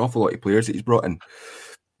 but an awful lot of players that he's brought in.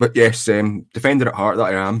 But yes, defender at heart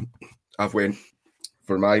that I am, I've went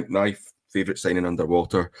for my favourite signing under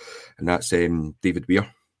Walter, and that's David Weir.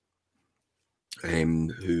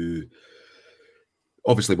 Who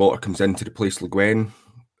obviously Walter comes in to replace Le Guen,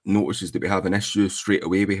 notices that we have an issue straight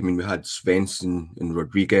away. We had Svensson and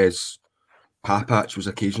Rodriguez. Papac was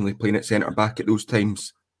occasionally playing at centre back at those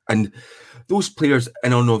times, and those players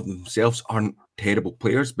in and of themselves aren't terrible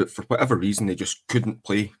players, but for whatever reason they just couldn't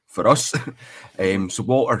play for us. So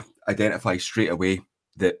Walter identifies straight away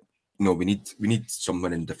that we need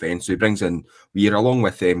someone in defence. So he brings in Weir along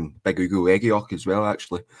with Big Ugo Egiok as well,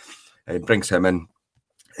 actually. Brings him in.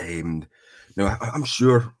 Now, I'm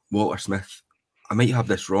sure Walter Smith, I might have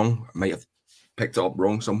this wrong, I might have picked it up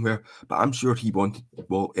wrong somewhere, but I'm sure he wanted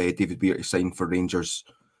David Weir to sign for Rangers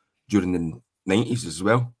during the 90s as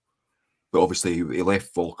well. But obviously he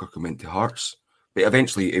left Falkirk and went to Hearts. But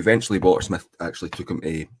eventually Walter Smith actually took him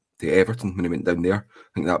to Everton when he went down there. I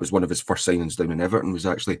think that was one of his first signings down in Everton, was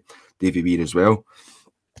actually David Weir as well.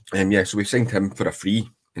 So we signed him for a free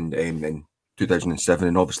in 2007,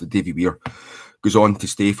 and obviously Davy Weir goes on to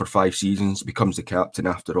stay for 5 seasons, becomes the captain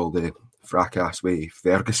after all the fracas with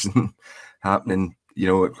Ferguson happening,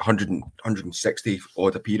 160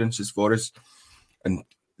 odd appearances for us. And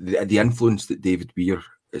the influence that David Weir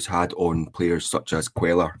has had on players such as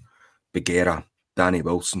Queller, Bagheera, Danny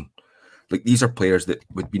Wilson, like these are players that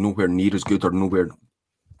would be nowhere near as good or nowhere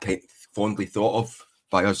fondly thought of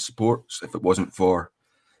by us supporters if it wasn't for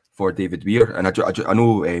David Weir. And I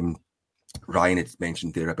know Ryan had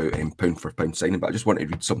mentioned there about pound for pound signing, but I just want to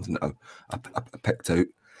read something that I picked out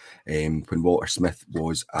when Walter Smith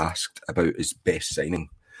was asked about his best signing.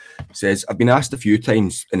 He says, I've been asked a few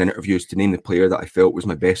times in interviews to name the player that I felt was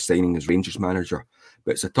my best signing as Rangers manager,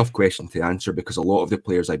 but it's a tough question to answer because a lot of the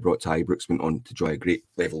players I brought to Ibrox went on to enjoy a great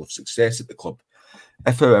level of success at the club.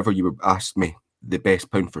 If, however, you would ask me the best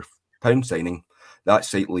pound for pound signing, that's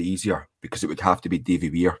slightly easier because it would have to be Davy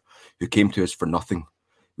Weir, who came to us for nothing.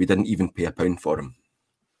 We didn't even pay a pound for him.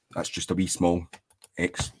 That's just a wee small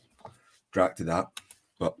extract to that.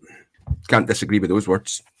 But can't disagree with those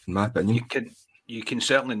words, in my opinion. You can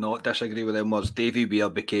certainly not disagree with them words. Davy Weir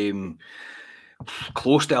became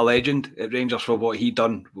close to a legend at Rangers for what he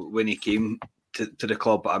done when he came to the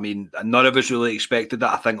club. I mean, none of us really expected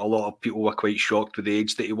that. I think a lot of people were quite shocked with the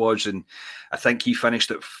age that he was, and I think he finished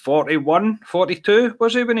at 41, 42,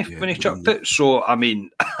 was he, when he chucked it? So, I mean,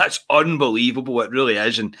 that's unbelievable. It really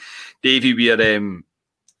is. And Davy Weir,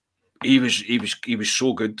 he was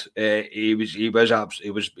so good. He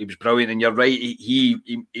was brilliant. And you're right.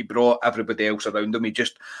 He brought everybody else around him. He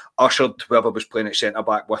just ushered whoever was playing at centre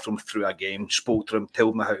back with him through a game, spoke to them,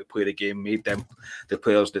 told them how to play the game, made them the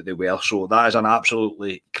players that they were. So that is an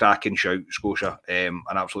absolutely cracking shout, Scotia. An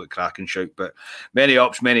absolute cracking shout. But many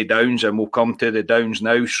ups, many downs, and we'll come to the downs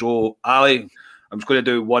now. So Ali, I'm just going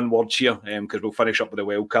to do one word here because we'll finish up with the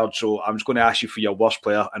wild card. So I'm just going to ask you for your worst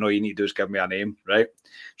player, and all you need to do is give me a name, right?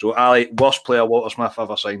 So Ali, worst player Walter Smith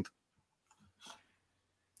ever signed?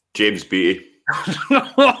 James Beattie.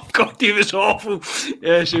 Oh God, he was awful.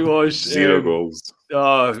 Yes, he was. 0 goals.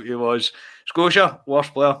 Oh, he was. Scotia,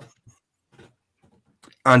 worst player?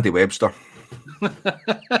 Andy Webster.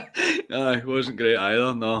 He wasn't great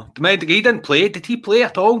either, no. He didn't play. Did he play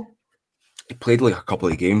at all? He played like a couple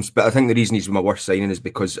of games, but I think the reason he's my worst signing is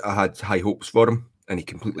because I had high hopes for him and he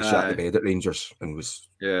completely shat the bed at Rangers and was...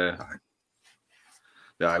 Yeah,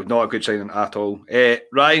 not a good signing at all.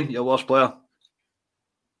 Ryan, your worst player?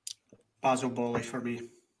 Basil Boli for me.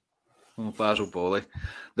 Oh, Basil Boli.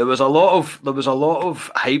 There was a lot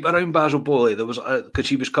of hype around Basil Boli. There was because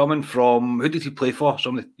he was coming from, who did he play for?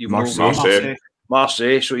 Somebody Marseille.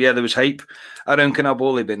 Marseille. So yeah, there was hype around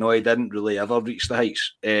Cannaboli, but no, he didn't really ever reach the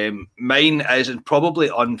heights. Mine is, and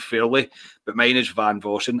probably unfairly, but mine is Van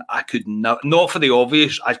Vossen. I could not for the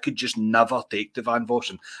obvious, I could just never take to Van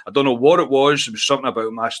Vossen. I don't know what it was. There was something about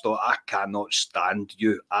him I just thought, I cannot stand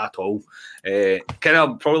you at all. Kind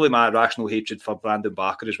of probably my irrational hatred for Brandon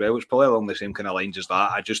Barker as well. It's probably along the same kind of lines as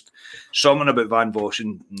that. I just, something about Van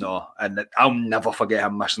Vossen, no. And I'll never forget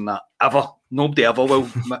him missing that, ever. Nobody ever will.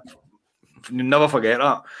 Never forget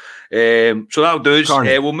that. So that'll do us.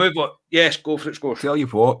 We'll move on. Yes, go for it, Score. Tell you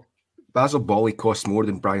what, Basil Bolly cost more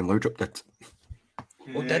than Brian Laudrup did.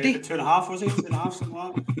 Oh, did he? 2.5, was he? 2.5, something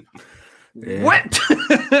like that. What?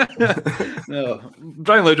 No,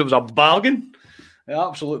 Brian Laudrup was a bargain. An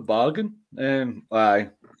absolute bargain. Aye,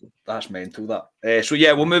 that's mental, that. So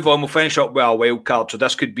yeah, we'll move on. We'll finish up with our wild card. So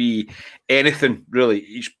this could be anything,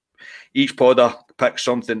 really. Each podder picks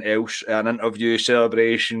something else, an interview,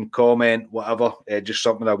 celebration, comment, whatever, just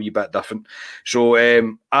something a wee bit different. So,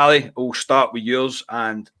 Ali, we'll start with yours,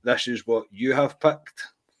 and this is what you have picked.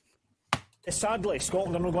 Sadly,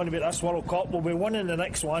 Scotland are not going to be at this World Cup. We'll be winning the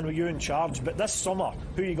next one with you in charge, but this summer,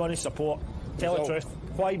 who are you going to support? Tell the truth.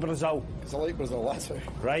 Why Brazil? Because I like Brazil, that's it.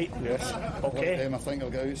 Right? Yes. Okay. I think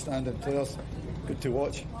they'll get outstanding players. Good to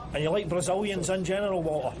watch. And you like Brazilians in general,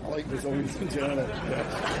 Walter? I like Brazilians in general.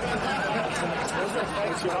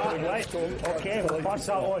 Right. Okay, we'll pass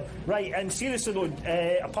that on. Right, and seriously though,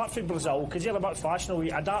 apart from Brazil, because you're a bit fashionable,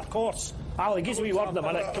 a dark horse. Ali, give us a wee word in a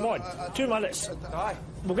minute. Come on, 2 minutes.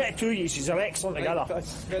 We'll get to 2 years. You're excellent together.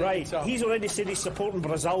 Right, he's already said he's supporting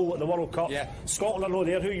Brazil at the World Cup. Yeah. Scotland are not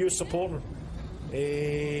there. Who are you supporting?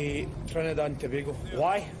 Trinidad and Tobago.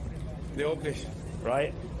 Why? The obvious.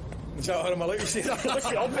 Right. Is that how I'm allowed to say that? What's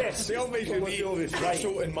the obvious? The obvious would be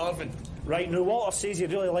Russell and Marvin. Right, now Walter says he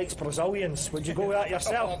really likes Brazilians. Would you go with that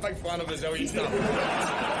yourself? I'm a big fan of Brazilians now.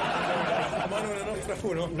 Am I not enough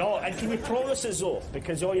triple, no? No, and can you promise us though,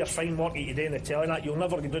 because all your fine work that you do in the telly that, you'll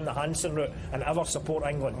never go down the Hansen route and ever support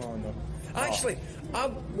England? Oh, no. Actually, I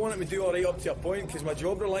want him to do alright up to a point because my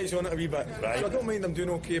job relies on it a wee bit. Right. So I don't mind him doing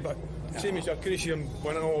okay, but same as I couldn't see him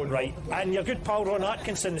winning all. Right, and your good pal Ron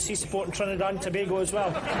Atkinson, is he supporting Trinidad and Tobago as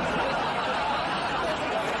well?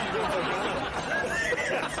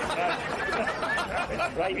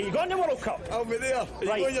 Right, are you going to the World Cup? I'll be there. Are you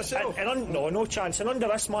going yourself? No chance. And under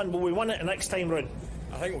this man, will we win it the next time round?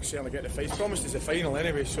 I think we'll certainly get the fight. Promised is the final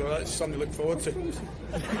anyway, so that's something to look forward to.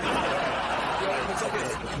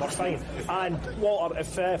 We're fine. And Walter,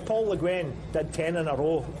 if Paul Le Guen did 10 in a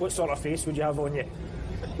row, what sort of face would you have on you?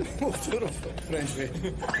 What sort of French face?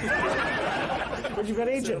 Would you be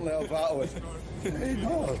raging? Certainly I'll battle with.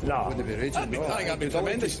 No, wouldn't be raging. I think that'd be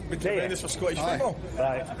tremendous. Be tremendous for Scottish football.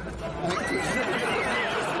 Right.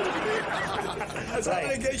 That's how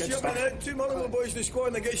they get you up in it. 2 Motherwell boys in the squad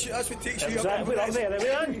and they get you. That's what takes you up. Where are they?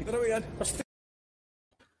 Are we in?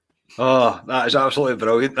 Oh, that is absolutely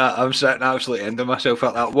brilliant. I'm sitting absolutely ending myself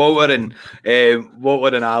at that. Walter and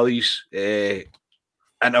Ali's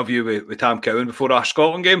interview with Tam Cowan before our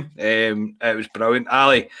Scotland game. It was brilliant.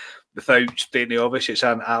 Ali, without stating the obvious, it's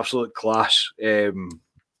an absolute class. It's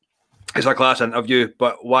a class interview.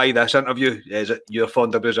 But why this interview? Is it you're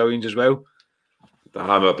fond of Brazilians as well?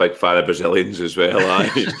 I'm a big fan of Brazilians as well.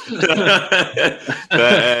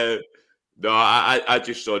 But, no, I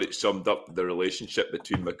just thought it summed up the relationship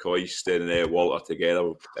between McCoist and Walter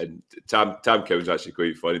together. And Tam Cowan's actually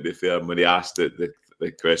quite funny, to be fair. And when he asked the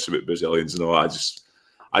question about Brazilians and all, I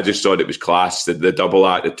just thought it was class, the double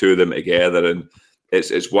act, the two of them together. And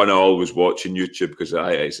it's one I always watch on YouTube because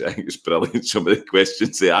I think it's brilliant, some of the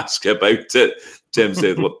questions they ask about it. Tim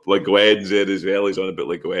said Le Guen's there as well. He's on about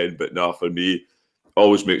Le Guen. But no, for me,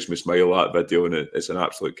 always makes me smile, that video, and it's an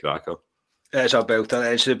absolute cracker. It's a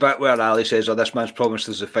belter. It's the bit where Ali says, "Oh, this man's promised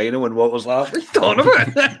us the final," and Walter's like, "What are you talking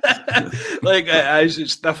about?" Like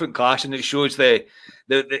it's different class, and it shows the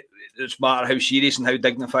it's matter how serious and how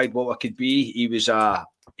dignified Walter could be. He was a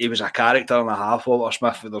character and a half, Walter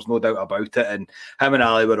Smith. There's no doubt about it. And him and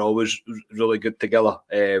Ali were always really good together.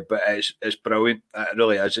 But it's brilliant. It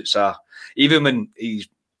really is. It's even when he's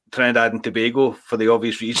Trinidad and Tobago, for the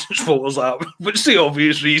obvious reasons, Walter's like, what's the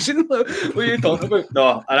obvious reason? What are you talking about?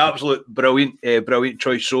 No, an absolute brilliant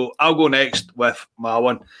choice. So I'll go next with my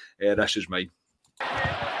one. This is mine. There's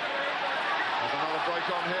another break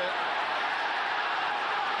on here.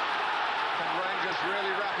 Can Rangers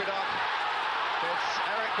really wrap it up? It's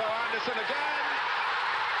Eric Boe Anderson again.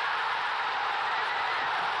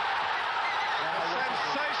 A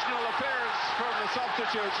sensational appearance from the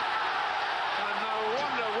substitute. And no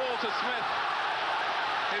wonder Walter Smith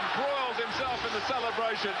embroiled himself in the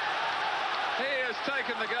celebration. He has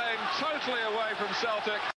taken the game totally away from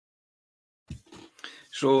Celtic.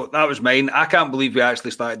 So that was mine. I can't believe we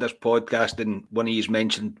actually started this podcast and one of you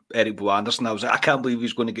mentioned Eric Bo Anderson. I was like, I can't believe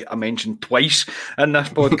he's going to get a mention twice in this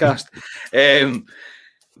podcast.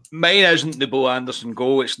 Mine isn't the Bo Anderson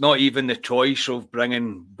goal. It's not even the choice of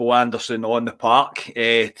bringing Bo Anderson on the park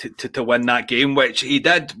to win that game, which he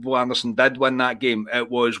did. Bo Anderson did win that game.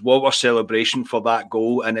 It was Walter's celebration for that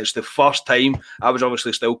goal, and it's the first time, I was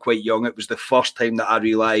obviously still quite young, it was the first time that I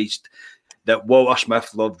realised that Walter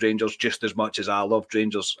Smith loved Rangers just as much as I loved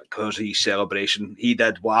Rangers, because his celebration, he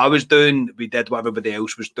did what I was doing, we did what everybody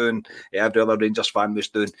else was doing, every other Rangers fan was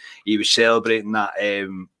doing. He was celebrating that.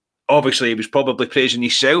 Obviously, he was probably praising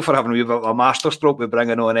himself for having a wee bit of a masterstroke with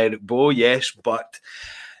bringing on Eric Bo, yes, but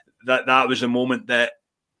that was a moment that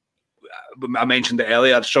I mentioned it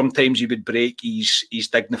earlier. Sometimes he would break his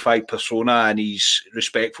dignified persona and his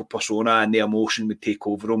respectful persona, and the emotion would take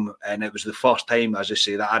over him. And it was the first time, as I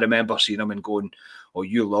say, that I remember seeing him and going, "Oh,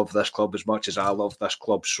 you love this club as much as I love this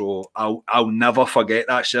club." So I'll never forget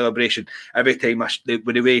that celebration. Every time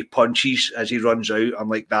with the way he punches as he runs out, I'm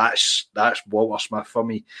like, that's Walter Smith for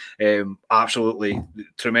me. Absolutely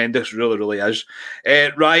tremendous, really, really is.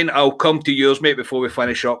 Ryan, I'll come to yours, mate, before we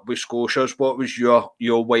finish up with Scotia's. What was your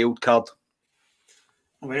wild card?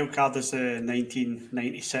 The wild card is the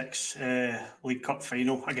 1996 League Cup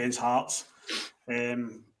final against Hearts.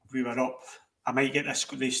 We were up. I might get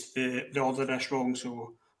the order of this wrong,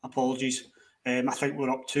 so apologies. I think we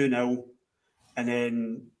were up 2-0, and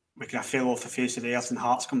then we kind of fell off the face of the earth, and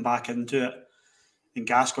Hearts come back into it. And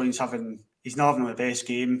Gascoigne's he's not having the best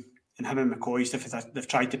game, and him and McCoy's they've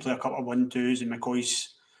tried to play a couple of 1-2s, and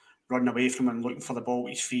McCoy's running away from him, looking for the ball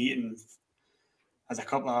at his feet, and there's a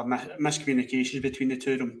couple of miscommunications between the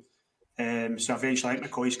two of them. So eventually,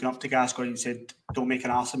 McCoy's gone up to Gascoigne and said, "Don't make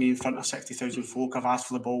an ass of me in front of 60,000 folk. I've asked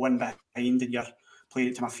for the ball in behind and you're playing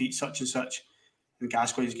it to my feet, such and such." And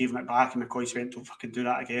Gascoigne's gave him it back, and McCoy's went, "Don't fucking do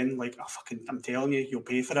that again. Like, I'm telling you, you'll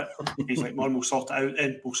pay for it." And he's like, "Mom, we'll sort it out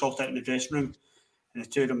then. We'll sort it out in the dressing room." And the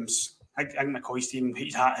two of them, I think McCoy's team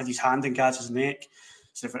had his hand in Gaz's neck.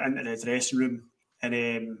 So they went into the dressing room, and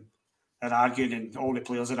they're arguing, and all the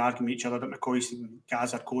players are arguing with each other, but McCoy's and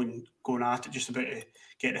Gaz are going at it, just about to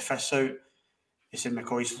get the fists out. He said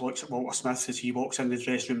McCoy looks at Walter Smith as he walks in the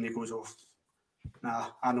dressing room, and he goes, "Oh, nah,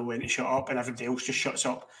 I know when to shut up," and everybody else just shuts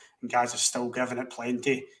up, and Gaz is still giving it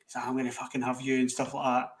plenty. He's like, "I'm going to fucking have you," and stuff like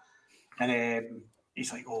that. And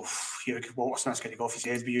he's like, "Oh, Walter Smith's going to go off his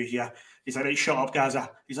head with you here." He's like, "Right, shut up,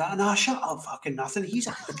 Gaza." He's like, "Nah, shut up, fucking nothing. He's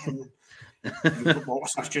a fucking..." Walter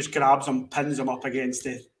Smith just grabs him, pins him up against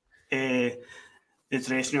the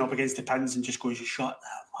dressing room, up against the pins, and just goes, "Shut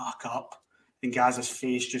the fuck up." And Gaza's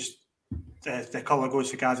face just, the colour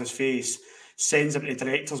goes to Gaza's face, sends him to the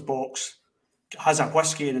director's box, has a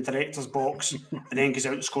whiskey in the director's box, and then goes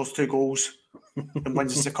out and scores 2 goals and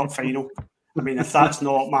wins the cup final. I mean, if that's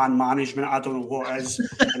not man management, I don't know what is.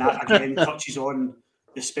 And that again touches on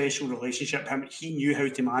the special relationship. He knew how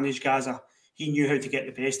to manage Gaza. He knew how to get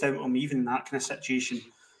the best out of him, even in that kind of situation.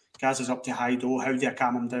 Gaza's up to high dough. How do you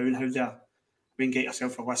calm him down? How do you get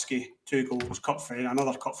yourself a whiskey? 2 goals, cup final,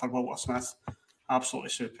 another cup for Walter Smith. Absolutely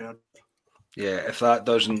superb. Yeah, if that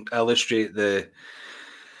doesn't illustrate the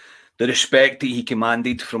respect that he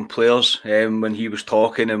commanded from players when he was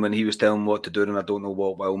talking and when he was telling them what to do, and I don't know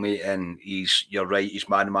what will, mate. And you're right, his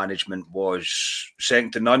man management was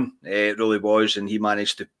second to none. It really was, and he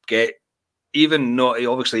managed to get, even not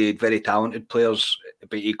obviously very talented players,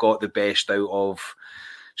 but he got the best out of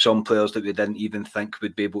some players that we didn't even think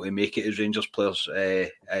would be able to make it as Rangers players.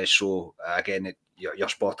 So again, you're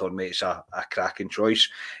spot on, mate. It's a cracking choice.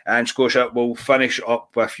 And Scotia, we'll finish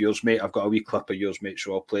up with yours, mate. I've got a wee clip of yours, mate,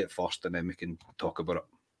 so I'll play it first and then we can talk about it.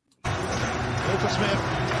 Walter Smith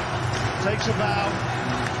takes a bow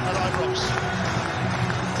at Ibrox.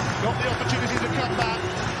 Got the opportunity to come back,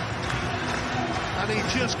 and he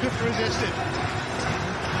just couldn't resist it.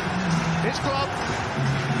 His club,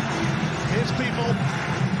 his people.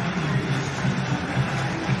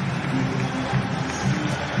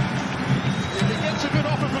 It's a good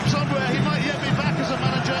offer from somewhere. He might yet be back as a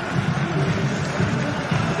manager.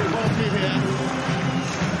 He won't be here.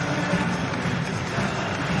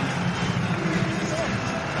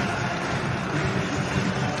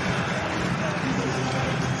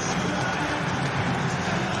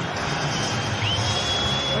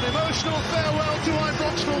 An emotional farewell to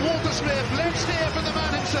Ibrox for Walter Smith. Let's hear from the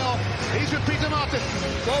man himself. He's with Peter Martin.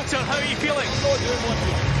 Walter, how are you feeling? Oh, doing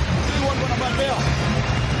one about there.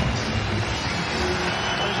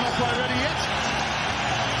 Not quite ready yet.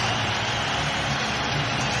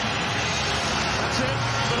 That's it.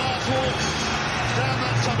 The last walk down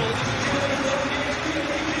that tunnel.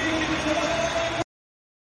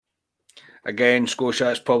 Again, Scotia,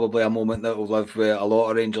 it's probably a moment that will live with a lot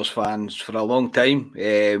of Rangers fans for a long time.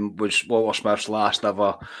 Was Walter Smith's last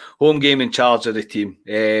ever home game in charge of the team.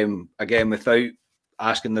 Again, without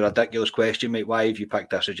asking the ridiculous question, mate, why have you picked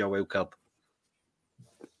this as your wild card?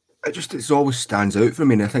 It always stands out for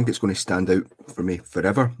me, and I think it's going to stand out for me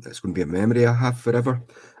forever. It's going to be a memory I have forever.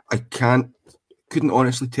 I couldn't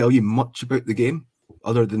honestly tell you much about the game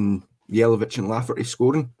other than Jelavic and Lafferty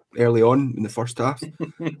scoring early on in the first half.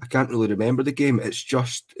 I can't really remember the game. I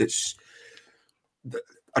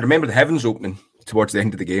remember the heavens opening towards the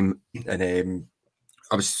end of the game, and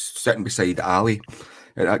I was sitting beside Ali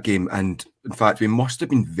at that game, and in fact we must have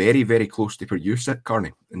been very, very close to where you sit,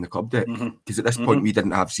 Carney, in the club deck, because at this point we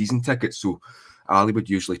didn't have season tickets, so Ali would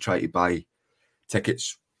usually try to buy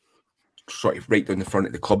tickets sort of right down the front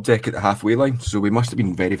of the club deck at the halfway line, so we must have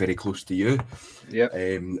been very, very close to you. Yeah.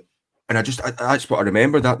 And that's what I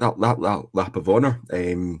remember, that lap of honour.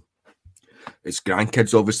 His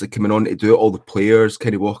grandkids obviously coming on to do it, all the players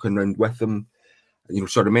kind of walking around with them.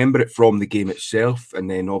 So I remember it from the game itself,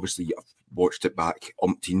 and then obviously I've watched it back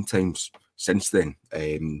umpteen times since then.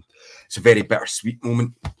 It's a very bittersweet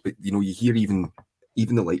moment, but you hear even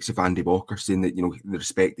the likes of Andy Walker saying that the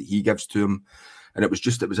respect that he gives to him, and it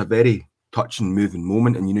was a very touching, moving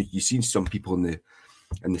moment. And you see some people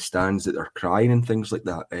in the stands that are crying and things like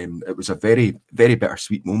that. It was a very, very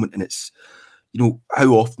bittersweet moment, and it's how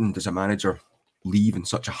often does a manager leave in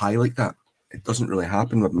such a high like that? It doesn't really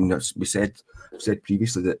happen. I mean, I've said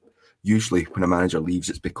previously that usually when a manager leaves,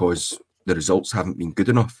 it's because the results haven't been good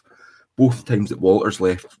enough. Both times that Walters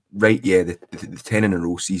left, the 10 in a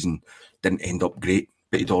row season didn't end up great,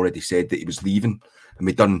 but he'd already said that he was leaving, and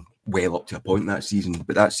we'd done well up to a point that season.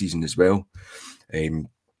 But that season as well, the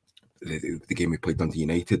game we played under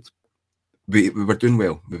United, we were doing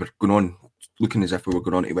well. We were going on, looking as if we were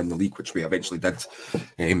going on to win the league, which we eventually did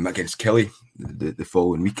against Kelly the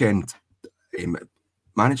following weekend.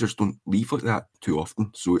 Managers don't leave like that too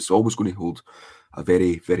often, so it's always going to hold a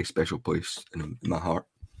very, very special place in my heart.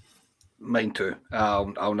 Mine too.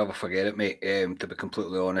 I'll never forget it, mate, to be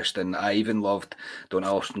completely honest. And I even loved, don't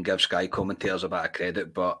often give Sky commentators a bit of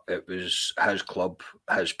credit, but it was his club,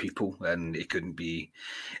 his people, and he couldn't be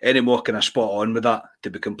any more kind of spot on with that,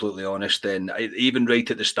 to be completely honest. And even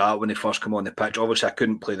right at the start when they first come on the pitch, obviously I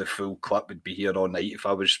couldn't play the full clip, would be here all night if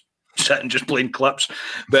I was sitting just playing clips.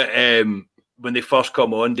 But when they first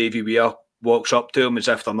come on, Davy Weir walks up to him as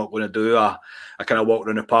if they're not going to do a kind of walk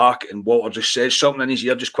around the park, and Walter just says something in his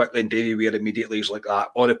ear just quickly, and Davy Weir immediately is like that.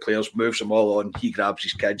 All the players moves them all on, he grabs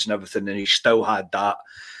his kids and everything, and he still had that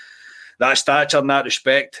stature and that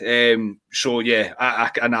respect. So yeah,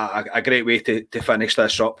 a great way to finish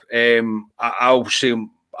this up. I'll say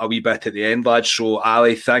a wee bit at the end, lads. So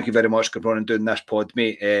Ali, thank you very much for running doing this pod,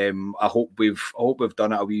 mate. I hope we've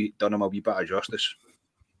done him a wee bit of justice.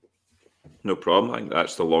 No problem. I think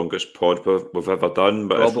that's the longest pod we've ever done.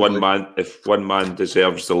 But Probably. if one man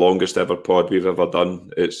deserves the longest ever pod we've ever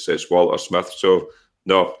done, it's Walter Smith. So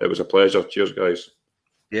no, it was a pleasure. Cheers, guys.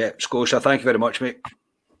 Yeah, Scotia, thank you very much, mate.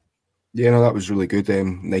 Yeah, no, that was really good.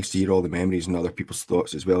 Nice to hear all the memories and other people's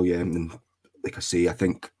thoughts as well. Yeah, and like I say, I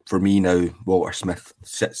think for me now, Walter Smith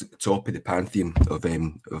sits at the top of the pantheon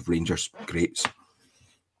of Rangers greats.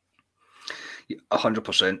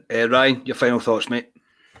 100%. Ryan, your final thoughts, mate?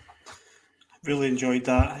 Really enjoyed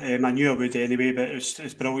that. I knew I would anyway, but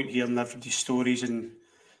it's brilliant hearing everybody's stories, and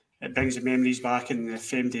it brings the memories back, and the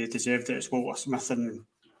fame they deserved it. It's Walter Smith, and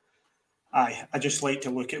I just like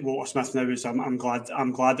to look at Walter Smith now as I'm glad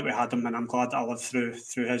that we had him, and I'm glad that I lived through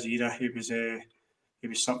his era. He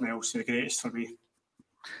was something else, the greatest for me.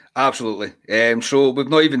 Absolutely. So we've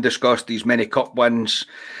not even discussed these many cup wins.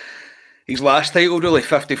 His last title, really,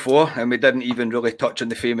 54, and we didn't even really touch on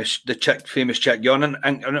the famous Chick Young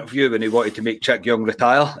interview when he wanted to make Chick Young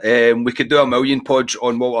retire. We could do a million pods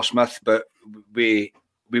on Walter Smith, but we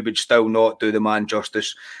would still not do the man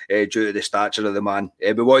justice due to the stature of the man.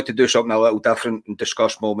 We wanted to do something a little different and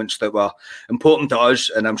discuss moments that were important to us,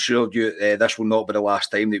 and I'm sure this will not be the last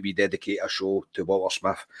time that we dedicate a show to Walter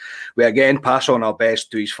Smith. We again pass on our best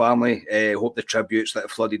to his family. Hope the tributes that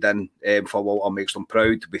have flooded in for Walter makes them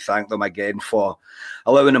proud. We thank them again for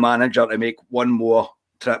allowing the manager to make one more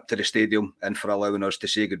trip to the stadium and for allowing us to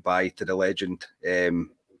say goodbye to the legend, to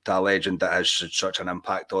a legend that has such an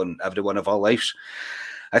impact on every one of our lives.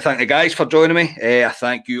 I thank the guys for joining me. I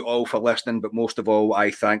thank you all for listening, but most of all,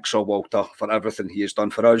 I thank Sir Walter for everything he has done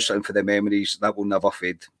for us and for the memories that will never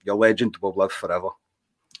fade. Your legend will live forever.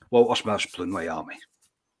 Walter Smith's Blue and White Army.